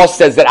Ramban also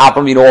says that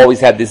Avram Avinu always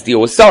had this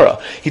deal with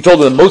Sarah. He told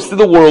her that most of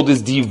the world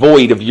is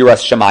devoid of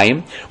Yiras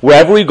Shamayim.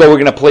 Wherever we go, we're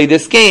going to play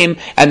this game,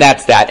 and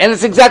that's that. And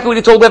it's exactly what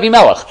he told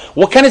Avimelech.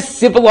 What kind of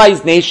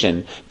civilized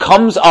nation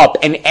comes up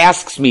and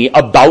asks me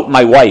about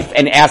my wife,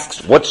 and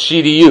asks, what's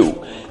she to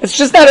you? It's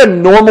just not a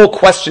normal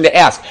question to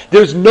ask.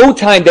 There's no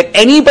time that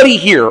anybody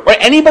here or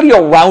anybody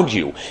around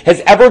you has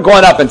ever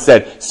gone up and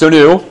said, so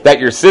new, that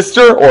your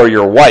sister or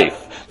your wife?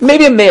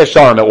 Maybe a Mea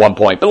Sharm at one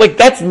point, but like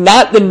that's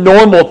not the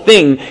normal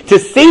thing to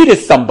say to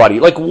somebody.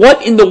 Like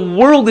what in the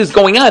world is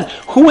going on?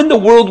 Who in the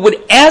world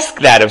would ask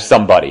that of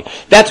somebody?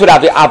 That's what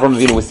Avram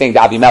Avinu was saying to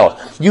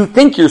Avimelech. You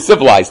think you're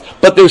civilized,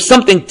 but there's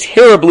something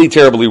terribly,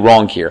 terribly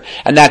wrong here.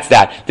 And that's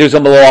that. There's a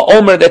Maloah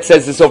Omer that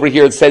says this over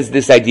here, it says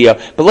this idea,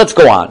 but let's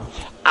go on.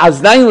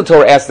 Oznaim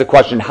LaTorah asked the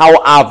question how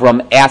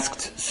Avram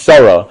asked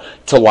Sarah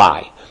to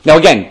lie. Now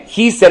again,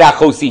 he said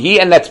Achosihi,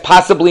 and that's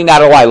possibly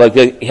not a lie, like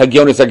the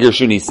Hagionis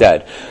Agirshuni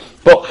said.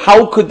 But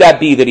how could that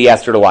be that he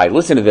asked her to lie?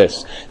 Listen to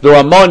this. The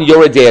Ramon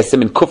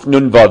Yoredeasim in Kuf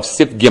Nun Vav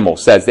Sif Gimel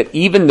says that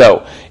even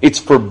though it's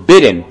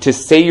forbidden to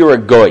say you're a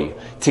goy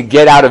to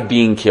get out of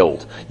being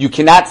killed, you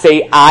cannot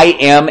say I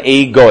am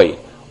a goy.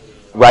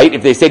 Right?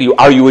 If they say to you,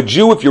 are you a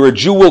Jew? If you're a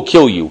Jew, we'll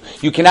kill you.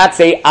 You cannot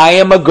say, I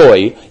am a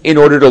goy in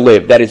order to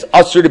live. That is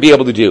usher to be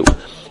able to do.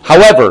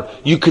 However,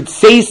 you could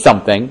say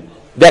something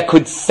that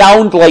could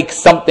sound like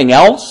something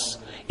else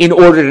in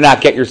order to not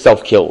get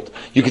yourself killed.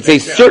 You could say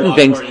certain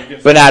things,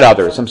 but not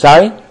others. I'm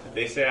sorry?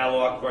 They say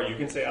Allahu Akbar. You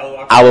can say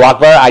Allahu Akbar. Allahu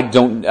Akbar, I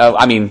don't,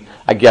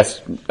 I guess,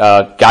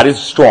 God is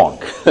strong.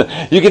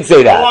 You can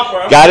say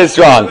that. God is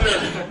strong.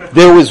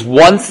 There was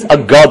once a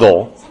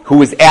gadol who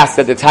was asked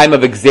at the time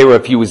of Xera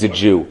if he was a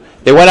Jew.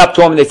 They went up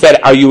to him and they said,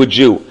 are you a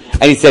Jew?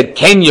 And he said,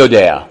 Ken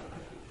Yodea.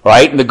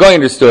 Right? And the guy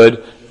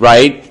understood,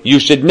 right? You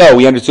should know.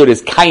 He understood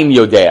as Kain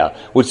Yodea,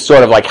 which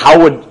sort of like,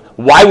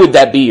 why would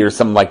that be or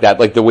something like that,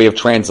 like the way of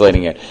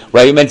translating it.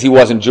 Right? It meant he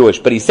wasn't Jewish.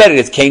 But he said it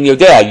as Kain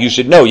Yodea. You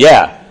should know,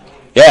 yeah.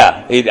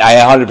 Yeah,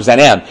 I 100%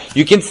 am.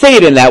 You can say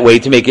it in that way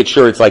to make it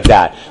sure it's like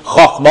that.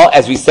 Chochmah,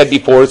 as we said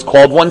before, is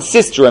called one's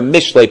sister, a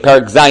Mishlei,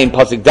 Parak Zayin,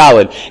 Pasuk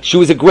Daled. She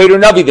was a greater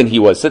Navi than he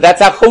was. So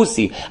that's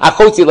Achosi.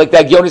 Achosi, like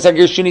that Yonis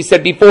Agirshuni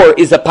said before,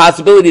 is a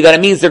possibility that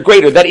it means they're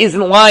greater. That isn't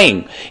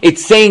lying.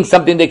 It's saying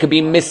something that could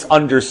be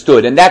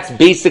misunderstood. And that's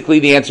basically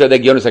the answer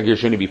that Yonis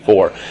Agirshuni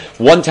before.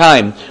 One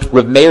time,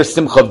 Rav Meir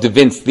Simcha of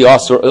Devinsk, the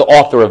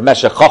author of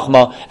Meshech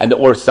Chochmah and the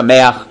Or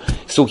Sameach,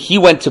 so he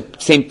went to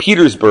St.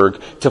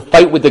 Petersburg to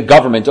fight with the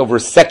government over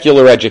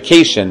secular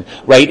education,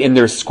 right, in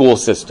their school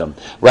system,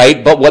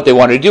 right? But what they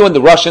wanted to do, and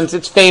the Russians,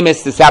 it's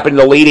famous, this happened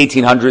in the late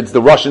 1800s,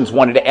 the Russians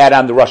wanted to add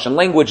on the Russian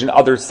language and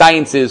other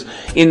sciences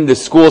in the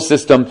school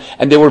system,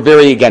 and they were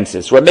very against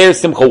this. Rav Meir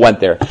Simcha went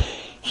there.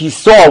 He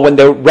saw, when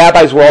the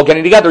rabbis were all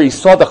getting together, he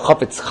saw the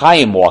Chafetz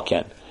Chaim walk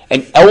in.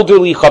 An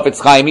elderly Chafetz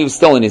Chaim, he was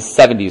still in his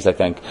 70s, I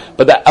think,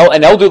 but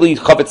an elderly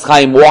Chafetz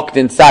Chaim walked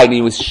inside and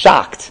he was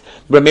shocked.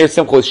 Rav Meir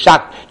Simcha was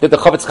shocked that the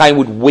Chafetz Chaim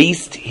would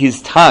waste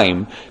his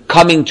time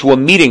coming to a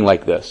meeting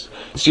like this.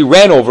 So he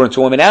ran over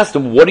to him and asked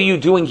him, what are you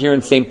doing here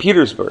in St.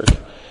 Petersburg?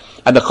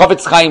 And the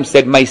Chafetz Chaim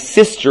said, my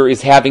sister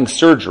is having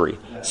surgery,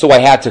 so I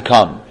had to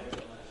come.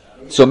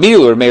 So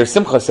immediately Rav Meir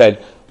Simcha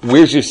said,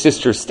 where's your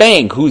sister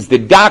staying? Who's the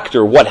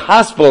doctor? What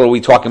hospital are we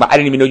talking about? I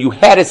didn't even know you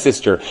had a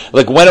sister.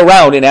 Like went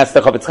around and asked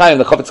the Chafetz Chaim, and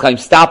the Chafetz Chaim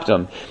stopped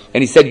him.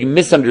 And he said, you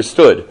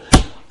misunderstood.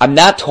 I'm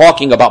not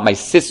talking about my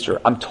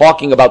sister. I'm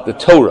talking about the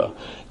Torah.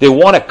 They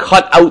want to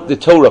cut out the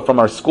Torah from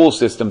our school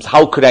systems.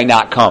 How could I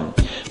not come?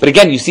 But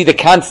again, you see the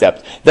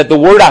concept that the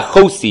word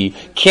achosi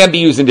can be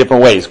used in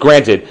different ways.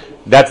 Granted,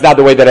 that's not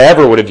the way that I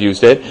ever would have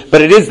used it,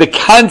 but it is the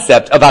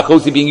concept of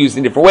achosi being used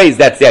in different ways.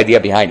 That's the idea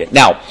behind it.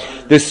 Now,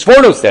 the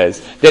Sforno says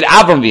that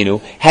Avram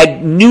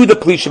Avinu knew the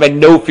Plishtim had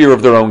no fear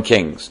of their own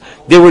kings.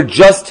 They were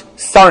just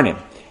sarnim,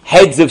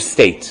 heads of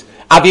state.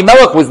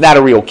 Avimelech was not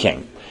a real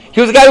king.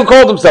 He was a guy who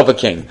called himself a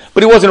king,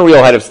 but he wasn't a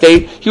real head of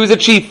state. He was a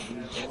chief.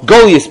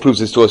 Goliath proves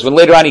this to us when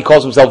later on he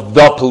calls himself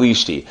the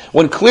Pelishti.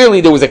 When clearly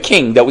there was a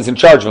king that was in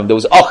charge of him. There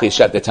was Achish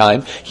at the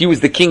time. He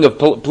was the king of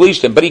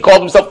Pelishtim, but he called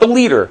himself the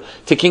leader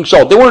to King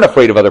Shaul. They weren't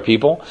afraid of other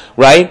people,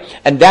 right?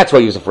 And that's why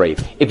he was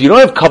afraid. If you don't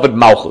have covered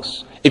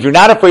Malchus, if you're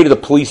not afraid of the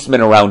policemen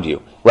around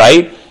you,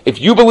 right?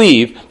 If you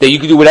believe that you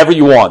can do whatever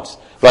you want,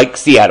 like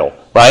Seattle,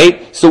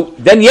 right? So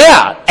then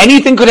yeah,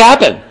 anything could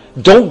happen.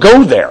 Don't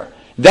go there.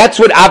 That's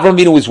what Avram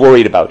Avinu was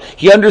worried about.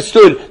 He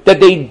understood that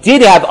they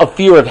did have a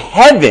fear of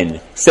heaven,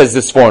 says the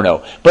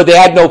Sforno, but they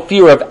had no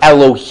fear of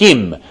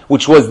Elohim,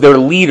 which was their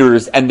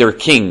leaders and their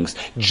kings,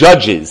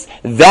 judges.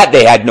 That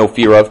they had no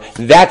fear of.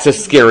 That's a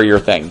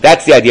scarier thing.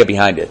 That's the idea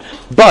behind it.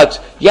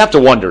 But you have to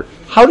wonder,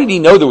 how did he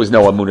know there was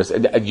no Amunas,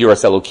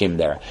 Yiras Elokim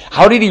there?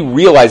 How did he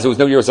realize there was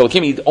no Yiras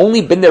Elokim? He'd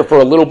only been there for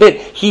a little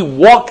bit. He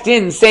walked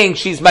in saying,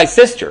 she's my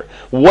sister.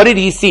 What did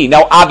he see?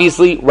 Now,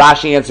 obviously,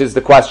 Rashi answers the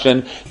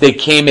question. They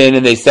came in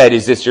and they said,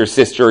 is this your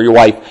sister or your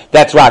wife?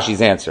 That's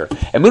Rashi's answer.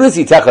 And Munas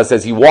Yitecha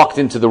says he walked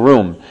into the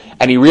room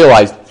and he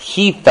realized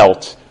he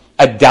felt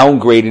a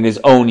downgrade in his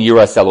own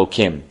Yiras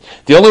Elokim.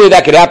 The only way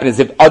that could happen is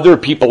if other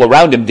people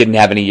around him didn't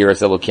have any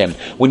Yiras Elokim.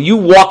 When you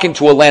walk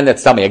into a land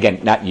that's something, again,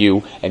 not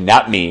you and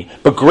not me,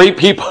 but great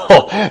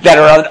people that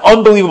are on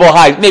unbelievable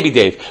highs, maybe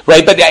Dave,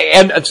 right? But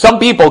and some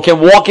people can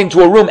walk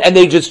into a room and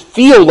they just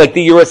feel like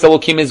the Yiras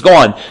Elokim is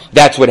gone.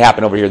 That's what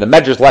happened over here. The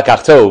Medrash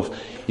Lekach Tov,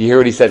 you hear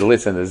what he said?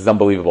 Listen, this is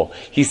unbelievable.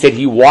 He said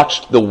he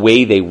watched the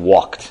way they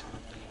walked.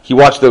 He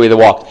watched the way they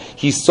walked.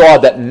 He saw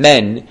that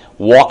men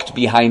walked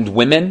behind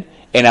women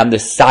and on the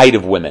side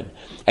of women.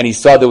 And he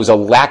saw there was a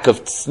lack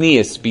of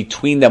tznius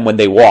between them when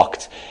they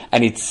walked.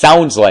 And it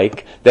sounds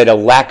like that a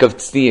lack of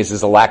tznius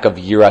is a lack of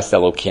yiras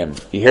elokim.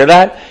 You hear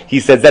that? He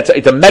says it's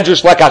a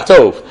medrash lekach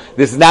tov.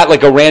 This is not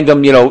like a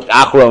random,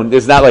 achron.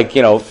 This is not like,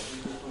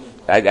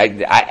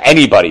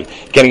 anybody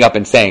getting up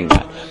and saying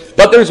that.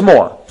 But there's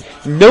more.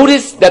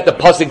 Notice that the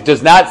pasuk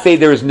does not say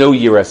there is no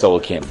yiras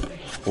elokim.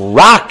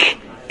 Rak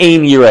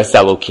ein yiras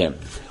elokim.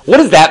 What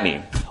does that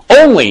mean?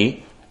 Only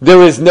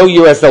there is no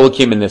Yiras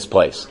Elokim in this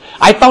place.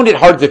 I found it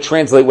hard to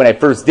translate when I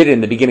first did it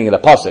in the beginning of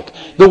the pasuk.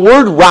 The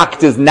word rak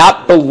does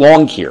not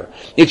belong here.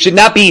 It should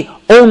not be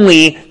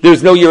only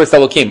there's no Yiras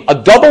Elokim. A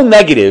double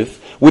negative,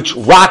 which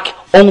rak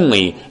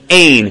only,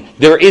 ein,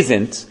 there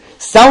isn't,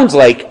 sounds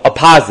like a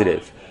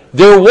positive.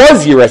 There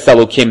was Yiras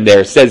Elokim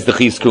there, says the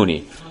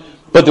Chizkuni,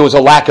 but there was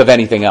a lack of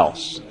anything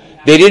else.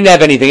 They didn't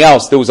have anything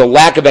else. There was a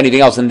lack of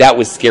anything else, and that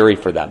was scary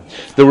for them.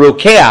 The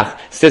Rokeach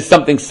says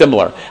something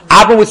similar.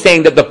 Abba was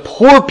saying that the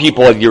poor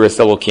people had Yiras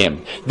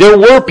Elokim. There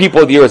were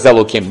people with Yiras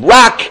Elokim.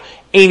 Rak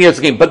ain't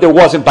Yiras Elokim, but there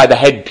wasn't by the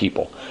head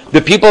people.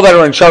 The people that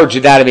are in charge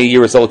did not have any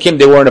Yiras Elokim.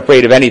 They weren't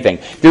afraid of anything.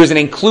 There was an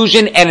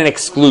inclusion and an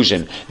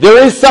exclusion.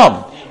 There is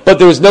some, but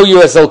there was no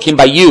Yiras Elokim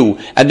by you,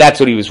 and that's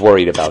what he was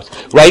worried about.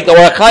 Right? The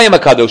Ohr HaChaim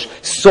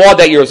HaKadosh saw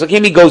that Yiras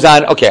Elokim. He goes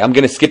on, okay, I'm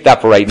going to skip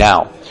that for right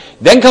now.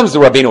 Then comes the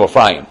Rabbeinu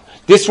Ephraim.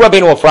 This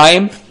Rabbeinu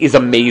Ephraim is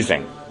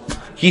amazing.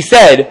 He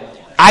said,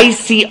 I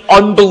see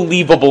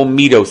unbelievable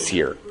midos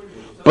here,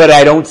 but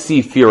I don't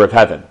see fear of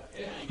heaven.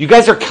 You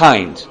guys are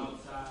kind.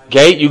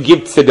 Okay? You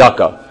give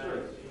tzedakah.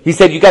 He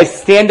said, you guys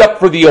stand up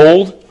for the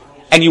old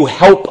and you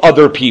help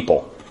other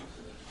people,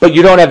 but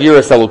you don't have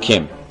Yiras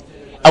Elokim.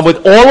 And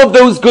with all of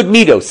those good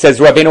midos, says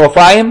Rabbeinu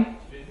Ephraim,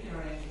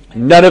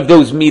 none of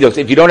those midos,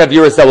 if you don't have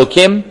Yiras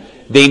Elokim,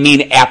 they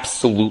mean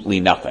absolutely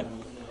nothing.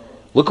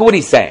 Look at what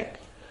he's saying.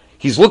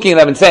 He's looking at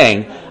them and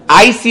saying,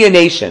 I see a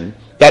nation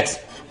that's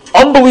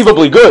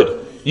unbelievably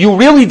good. You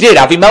really did.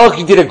 Avimelech,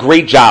 you did a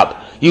great job.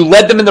 You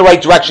led them in the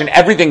right direction.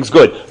 Everything's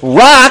good.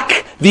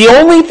 Rak, the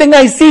only thing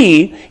I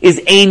see is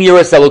Ein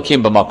Yiras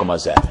Elokim b'makom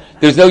hazeh.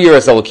 There's no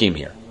Yiras Elokim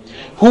here.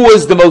 Who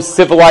was the most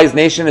civilized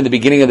nation in the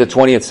beginning of the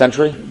 20th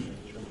century?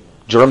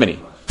 Germany.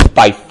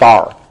 By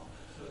far.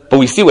 But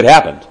we see what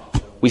happened.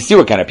 We see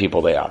what kind of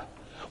people they are.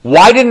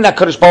 Why didn't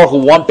HaKadosh Baruch Hu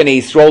want Bnei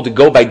Yisrael to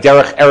go by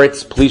Derech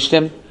Eretz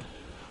Plishtim?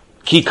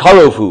 Ki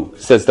karovhu,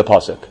 says the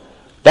pasuk.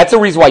 That's the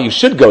reason why you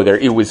should go there.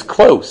 It was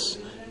close.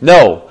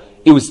 No,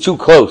 it was too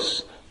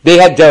close. They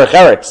had Derech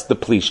Eretz, the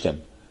Plishtim,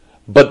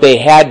 but they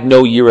had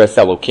no Yiras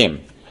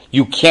Elokim.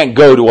 You can't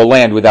go to a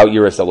land without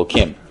Yiras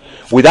Elokim.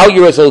 Without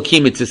Yiras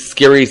Elokim, it's the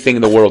scariest thing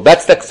in the world.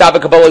 That's the Ksav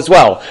Kabbalah as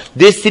well.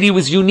 This city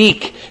was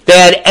unique. They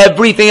had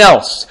everything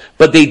else,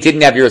 but they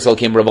didn't have Yiras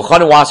Elokim. Rabbi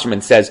Chanu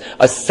Wasserman says,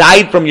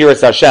 aside from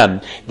Yiras Hashem,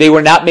 they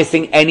were not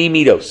missing any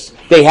midos.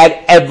 They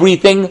had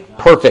everything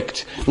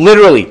perfect.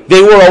 Literally,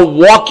 they were a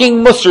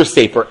walking Musar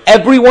Sefer.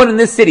 Everyone in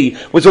this city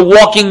was a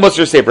walking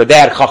Musar Sefer. They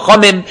had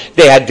Chachamim,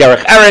 they had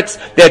Derech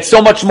Eretz, they had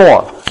so much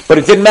more. But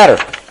it didn't matter,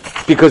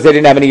 because they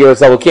didn't have any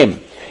Yiras Elokim.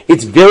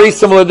 It's very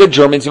similar to the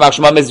Germans, Yimach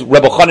Shemam, as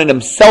Rebbe Chanan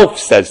himself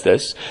says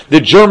this. The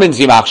Germans,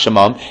 Yimach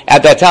Shemam,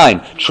 at that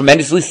time,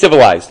 tremendously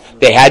civilized.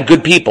 They had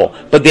good people,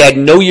 but they had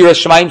no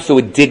Yiras Shamayim, so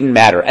it didn't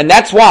matter. And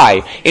that's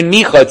why, in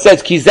Micha, it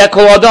says, Ki zeh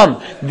kol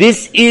adam.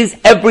 This is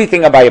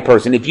everything about a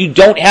person. If you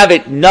don't have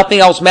it, nothing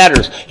else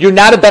matters. You're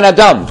not a Ben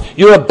Adam.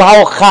 You're a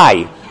Baal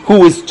Chai,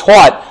 who was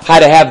taught how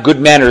to have good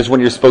manners when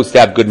you're supposed to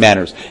have good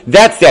manners.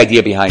 That's the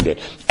idea behind it.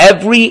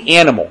 Every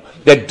animal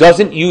that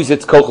doesn't use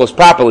its kochos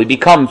properly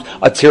becomes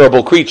a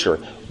terrible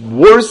creature.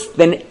 Worse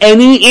than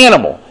any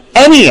animal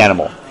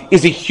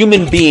is a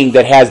human being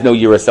that has no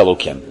Yiras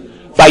Elokim.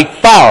 By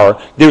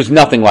far, there's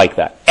nothing like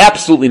that.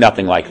 Absolutely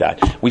nothing like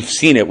that. We've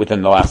seen it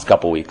within the last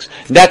couple weeks.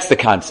 That's the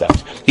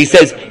concept. He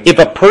says, if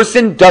a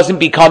person doesn't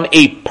become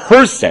a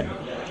person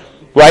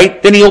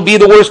right? Then he'll be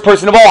the worst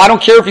person of all. I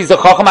don't care if he's a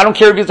chacham. I don't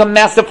care if he's a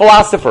master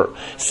philosopher.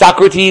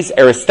 Socrates,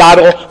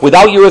 Aristotle,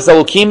 without Yiras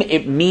Elokim,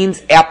 it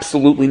means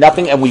absolutely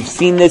nothing. And we've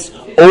seen this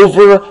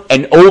over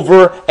and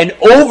over and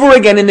over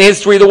again in the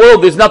history of the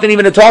world. There's nothing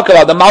even to talk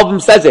about. The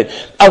Malbim says it.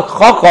 A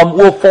chacham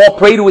will fall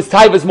prey to his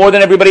taivas more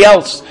than everybody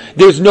else.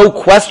 There's no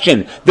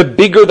question. The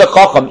bigger the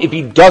chacham, if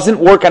he doesn't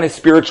work on his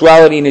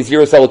spirituality and his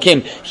Yiras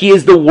Elokim, he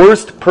is the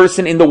worst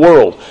person in the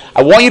world.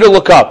 I want you to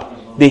look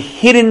up the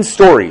hidden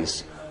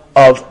stories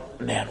of,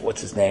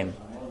 what's his name?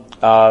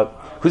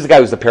 Who's the guy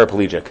who's the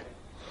paraplegic?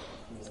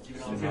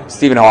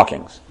 Stephen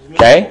Hawking.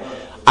 Okay?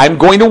 I'm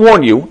going to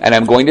warn you, and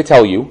I'm going to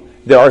tell you,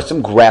 there are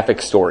some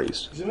graphic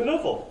stories. He's a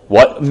manovel.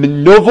 What?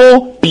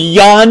 Manovel?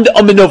 Beyond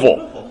a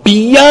manovel.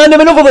 Beyond a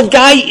manovel. The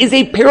guy is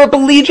a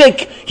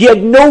paraplegic. He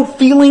had no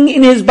feeling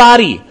in his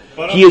body.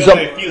 But he is a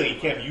feeling. He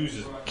can't use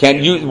his...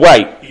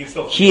 Right.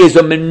 He is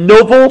a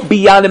manovel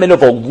beyond a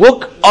manovel.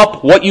 Look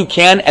up what you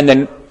can, and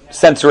then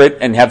censor it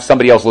and have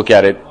somebody else look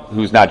at it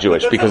who's not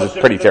Jewish, because it's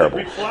pretty terrible.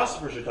 The Greek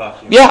philosophers you're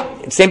talking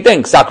about. Yeah, same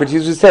thing.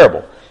 Socrates was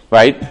terrible,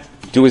 right?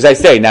 Do as I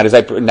say, not as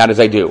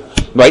I do.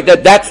 Right?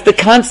 That's the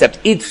concept.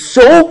 It's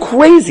so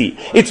crazy.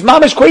 It's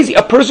mamish crazy.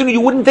 A person who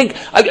you wouldn't think,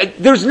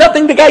 there's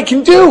nothing the guy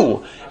can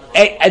do.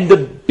 And the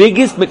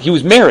biggest, he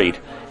was married,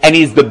 and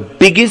he's the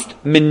biggest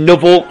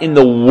manovel in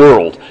the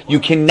world. You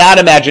cannot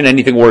imagine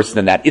anything worse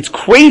than that. It's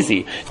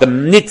crazy. The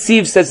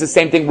Nitziv says the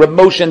same thing. Reb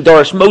Moshe and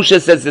Dorish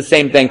Moshe says the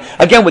same thing.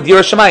 Again, with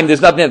Yiras Shamayim,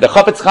 there's nothing. The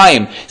Chafetz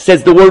Chaim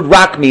says the word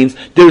rak means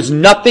there's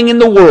nothing in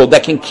the world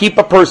that can keep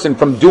a person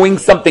from doing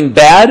something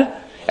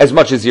bad as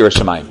much as Yiras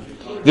Shamayim.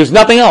 There's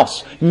nothing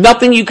else.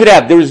 Nothing you could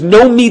have. There is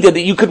no midah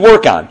that you could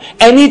work on.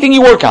 Anything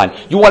you work on,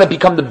 you want to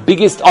become the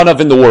biggest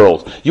unav in the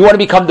world. You want to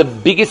become the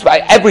biggest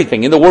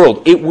everything in the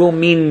world. It will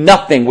mean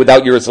nothing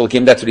without Yiras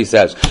Elokim. That's what he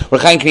says.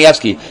 Reb Chaim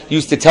Kanievsky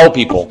used to tell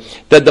people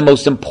that the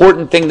most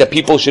important thing that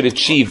people should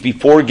achieve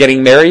before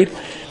getting married,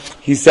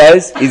 he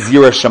says, is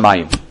Yiras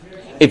Shamayim.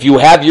 If you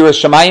have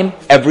Yiras Shamayim,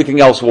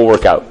 everything else will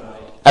work out.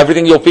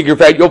 Everything you'll figure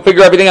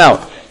everything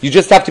out. You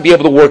just have to be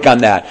able to work on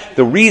that.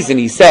 The reason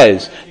he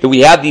says that we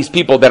have these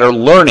people that are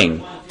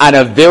learning on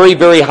a very,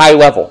 very high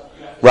level,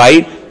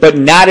 right? But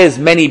not as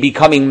many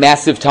becoming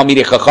massive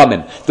Talmidei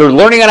Chachamim. They're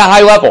learning on a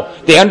high level.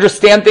 They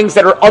understand things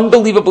that are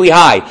unbelievably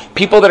high.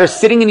 People that are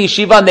sitting in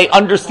yeshiva and they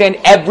understand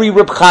every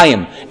Reb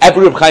Chaim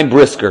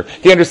Brisker.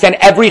 They understand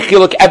every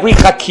chiluk, every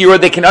chakira.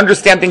 They can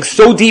understand things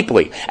so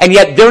deeply. And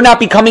yet they're not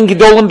becoming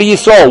Gedolim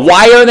B'Yisrael.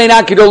 Why are they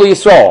not Gedolim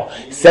Yisrael?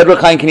 Said Reb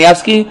Chaim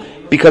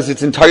Kanievsky, because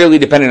it's entirely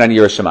dependent on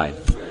Yiras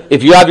Shamayim.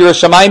 If you have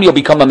Yiras Shamayim, you'll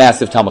become a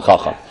massive Talmid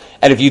Chacham.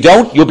 And if you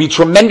don't, you'll be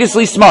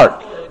tremendously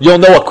smart. You'll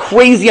know a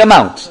crazy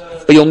amount,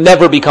 but you'll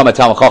never become a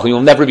Talmid Chacham.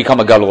 You'll never become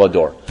a Gadol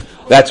Hador.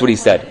 That's what he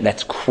said. And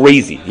that's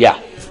crazy.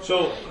 Yeah.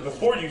 So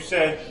before you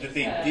said that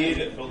they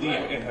did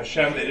believe in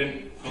Hashem,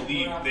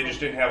 they just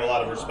didn't have a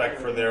lot of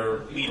respect for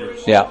their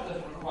leaders. Yeah.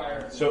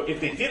 So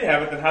if they did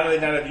have it, then how do they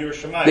not have Yiras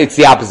Shamayim? It's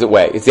the opposite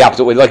way.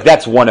 Like,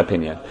 that's one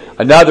opinion.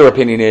 Another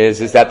opinion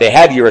is that they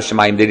had Yiras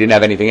Shamayim, they didn't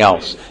have anything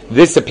else.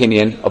 This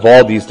opinion of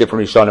all these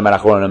different Rishonim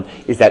and Achronim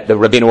is that the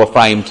Rabbeinu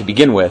Ephraim, to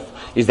begin with,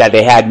 is that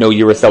they had no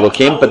Yiras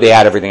Elokim, but they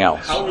had everything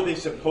else. How were they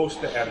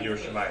supposed to have Yiras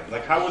Shamayim?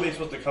 Like, how were they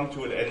supposed to come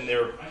to it in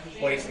their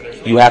place? In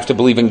their you have to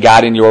believe in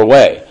God in your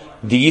way.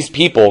 These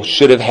people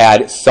should have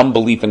had some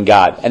belief in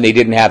God, and they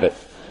didn't have it.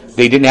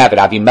 They didn't have it.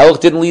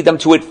 Avimelech didn't lead them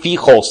to it.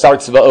 Fichol,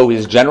 Sartzva'o,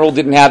 his general,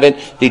 didn't have it.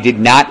 They did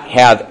not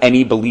have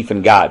any belief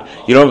in God.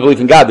 You don't have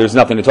belief in God, there's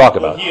nothing to talk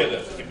about. He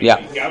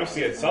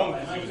obviously had some,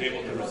 because he was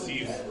able to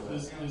receive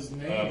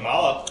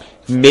Malach.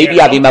 Maybe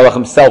Avimelech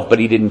himself, but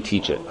he didn't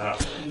teach it.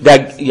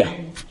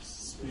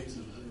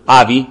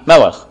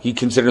 Avimelech. He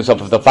considered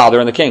himself the father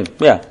and the king.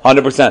 Yeah,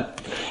 100%.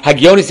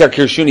 Hagionis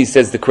Kirshuni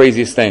says the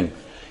craziest thing.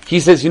 He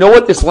says, you know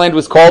what this land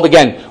was called?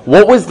 Again,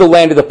 what was the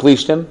land of the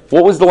Plishtim?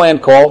 What was the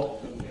land called?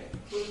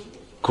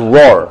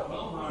 Gror.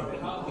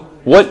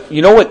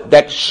 You know what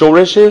that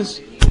shorish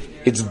is?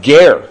 It's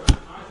ger.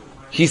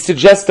 He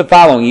suggests the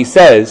following. He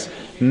says,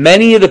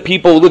 many of the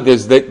people who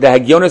lived there, the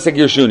Hagionis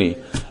Hagirshuni,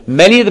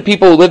 many of the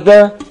people who lived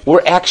there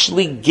were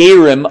actually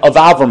gerim of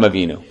Avram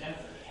Avinu.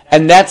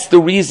 And that's the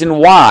reason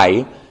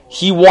why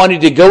he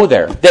wanted to go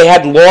there. They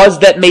had laws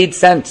that made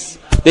sense.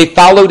 They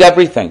followed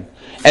everything.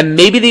 And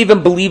maybe they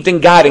even believed in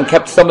God and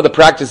kept some of the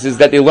practices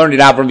that they learned in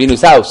Avram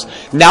Avinu's house.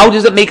 Now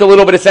does it make a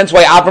little bit of sense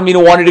why Avram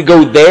Avinu wanted to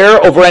go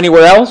there over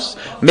anywhere else?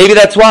 Maybe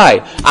that's why.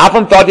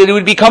 Avram thought that he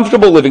would be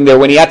comfortable living there.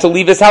 When he had to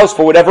leave his house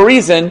for whatever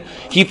reason,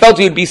 he felt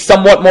he would be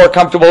somewhat more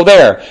comfortable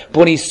there. But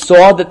when he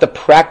saw that the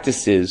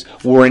practices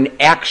were in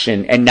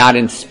action and not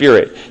in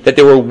spirit, that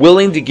they were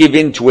willing to give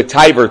in to a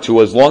tithe or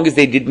two as long as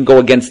they didn't go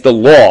against the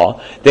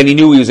law, then he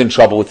knew he was in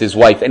trouble with his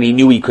wife and he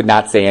knew he could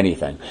not say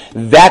anything.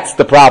 That's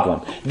the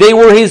problem. They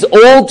were his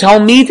old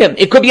Talmidim.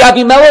 It could be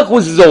Avimelech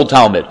was his old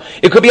Talmud.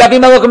 It could be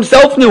Avimelech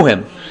himself knew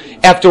him.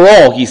 After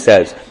all, he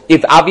says,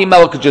 if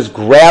Avimelech could just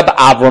grab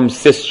Avram's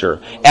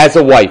sister as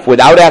a wife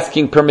without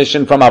asking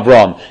permission from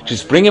Avram,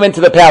 just bring him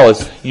into the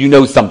palace, you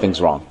know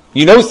something's wrong.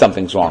 You know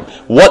something's wrong.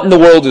 What in the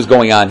world is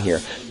going on here?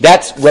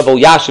 That's Reb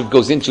Elyashiv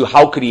goes into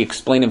how could he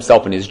explain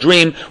himself in his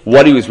dream,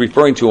 what he was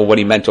referring to and what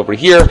he meant over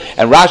here.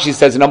 And Rashi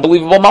says an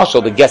unbelievable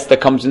mashal, the guest that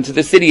comes into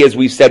the city, as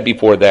we've said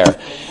before there.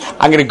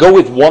 I'm going to go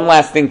with one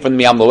last thing from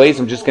the Me'am Lo'ez.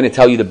 I'm just going to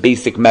tell you the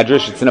basic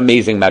medrash. It's an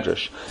amazing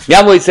medrash.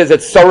 Me'am Lo'ez says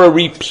that Sarah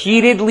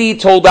repeatedly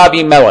told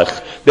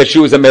Avimelech that she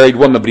was a married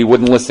woman, but he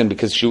wouldn't listen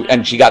because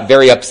she got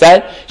very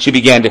upset. She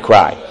began to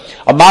cry.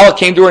 Amalek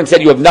came to her and said,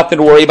 you have nothing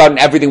to worry about and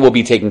everything will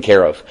be taken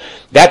care of.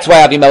 That's why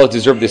Avimelech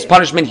deserved this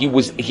punishment.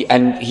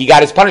 He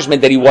got his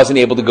punishment that he wasn't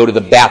able to go to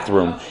the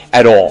bathroom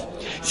at all.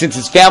 Since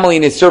his family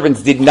and his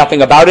servants did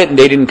nothing about it and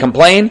they didn't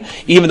complain,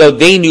 even though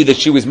they knew that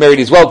she was married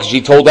as well, because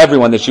she told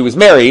everyone that she was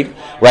married,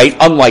 right?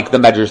 Unlike the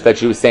medrash that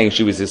she was saying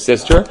she was his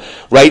sister,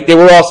 right? They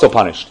were also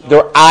punished.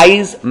 Their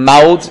eyes,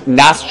 mouths,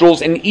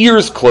 nostrils, and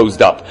ears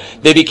closed up.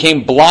 They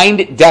became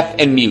blind, deaf,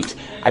 and mute.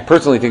 I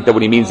personally think that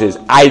what he means is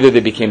either they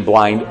became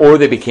blind, or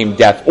they became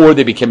deaf, or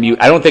they became mute.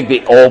 I don't think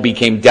they all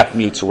became deaf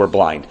mutes who were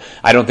blind.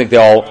 I don't think they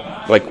all,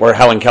 were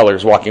Helen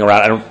Keller's walking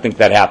around. I don't think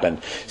that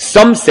happened.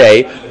 Some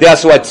say they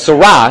also had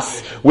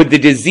saras, with the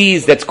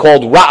disease that's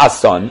called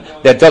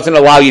ra'asan, that doesn't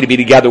allow you to be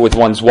together with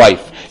one's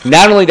wife.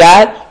 Not only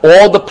that,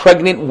 all the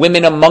pregnant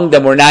women among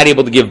them were not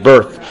able to give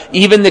birth.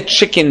 Even the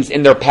chickens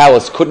in their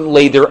palace couldn't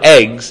lay their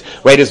eggs,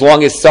 right, as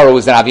long as Sarah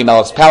was in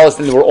Avimelech's palace,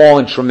 and they were all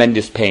in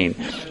tremendous pain.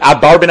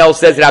 Barbanel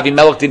says that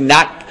Avimelech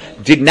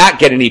did not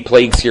get any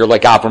plagues here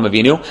like Avram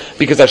Avinu,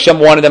 because Hashem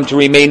wanted them to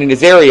remain in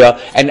his area,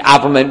 and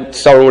Avram and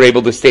Sarah were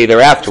able to stay there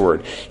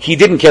afterward. He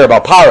didn't care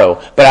about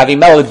Paro, but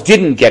Avimelech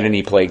didn't get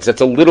any plagues.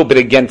 That's a little bit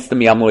against the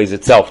Me'am Lo'ez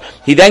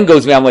itself. He then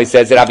goes, Me'am Lo'ez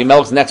says that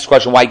Avimelech's next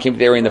question, why he came to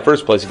the area in the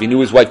first place, if he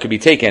knew his wife could be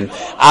taken,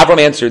 Avram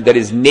answered that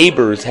his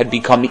neighbors had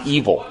become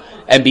evil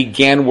and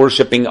began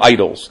worshiping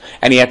idols.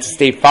 And he had to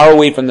stay far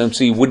away from them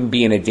so he wouldn't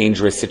be in a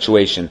dangerous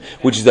situation,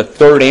 which is the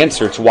third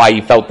answer to why he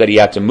felt that he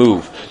had to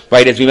move.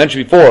 Right? As we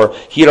mentioned before,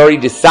 he had already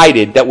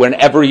decided that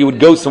whenever he would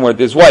go somewhere with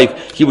his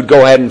wife, he would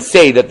go ahead and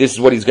say that this is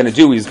what he's going to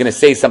do. He's going to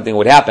say something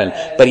would happen.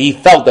 But he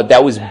felt that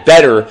that was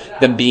better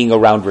than being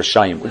around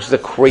Rishayim, which is a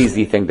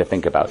crazy thing to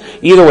think about.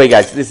 Either way,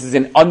 guys, this is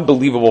an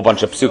unbelievable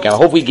bunch of psukim. I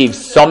hope we gave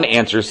some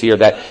answers here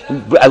that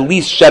at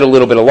least shed a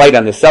little bit of light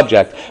on this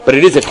subject, but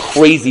it is a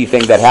crazy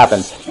thing that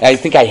happens. And I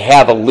think I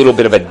have a little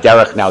bit of a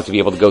derech now to be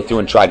able to go through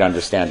and try to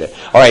understand it.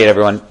 All right,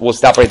 everyone, we'll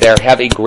stop right there. Have a great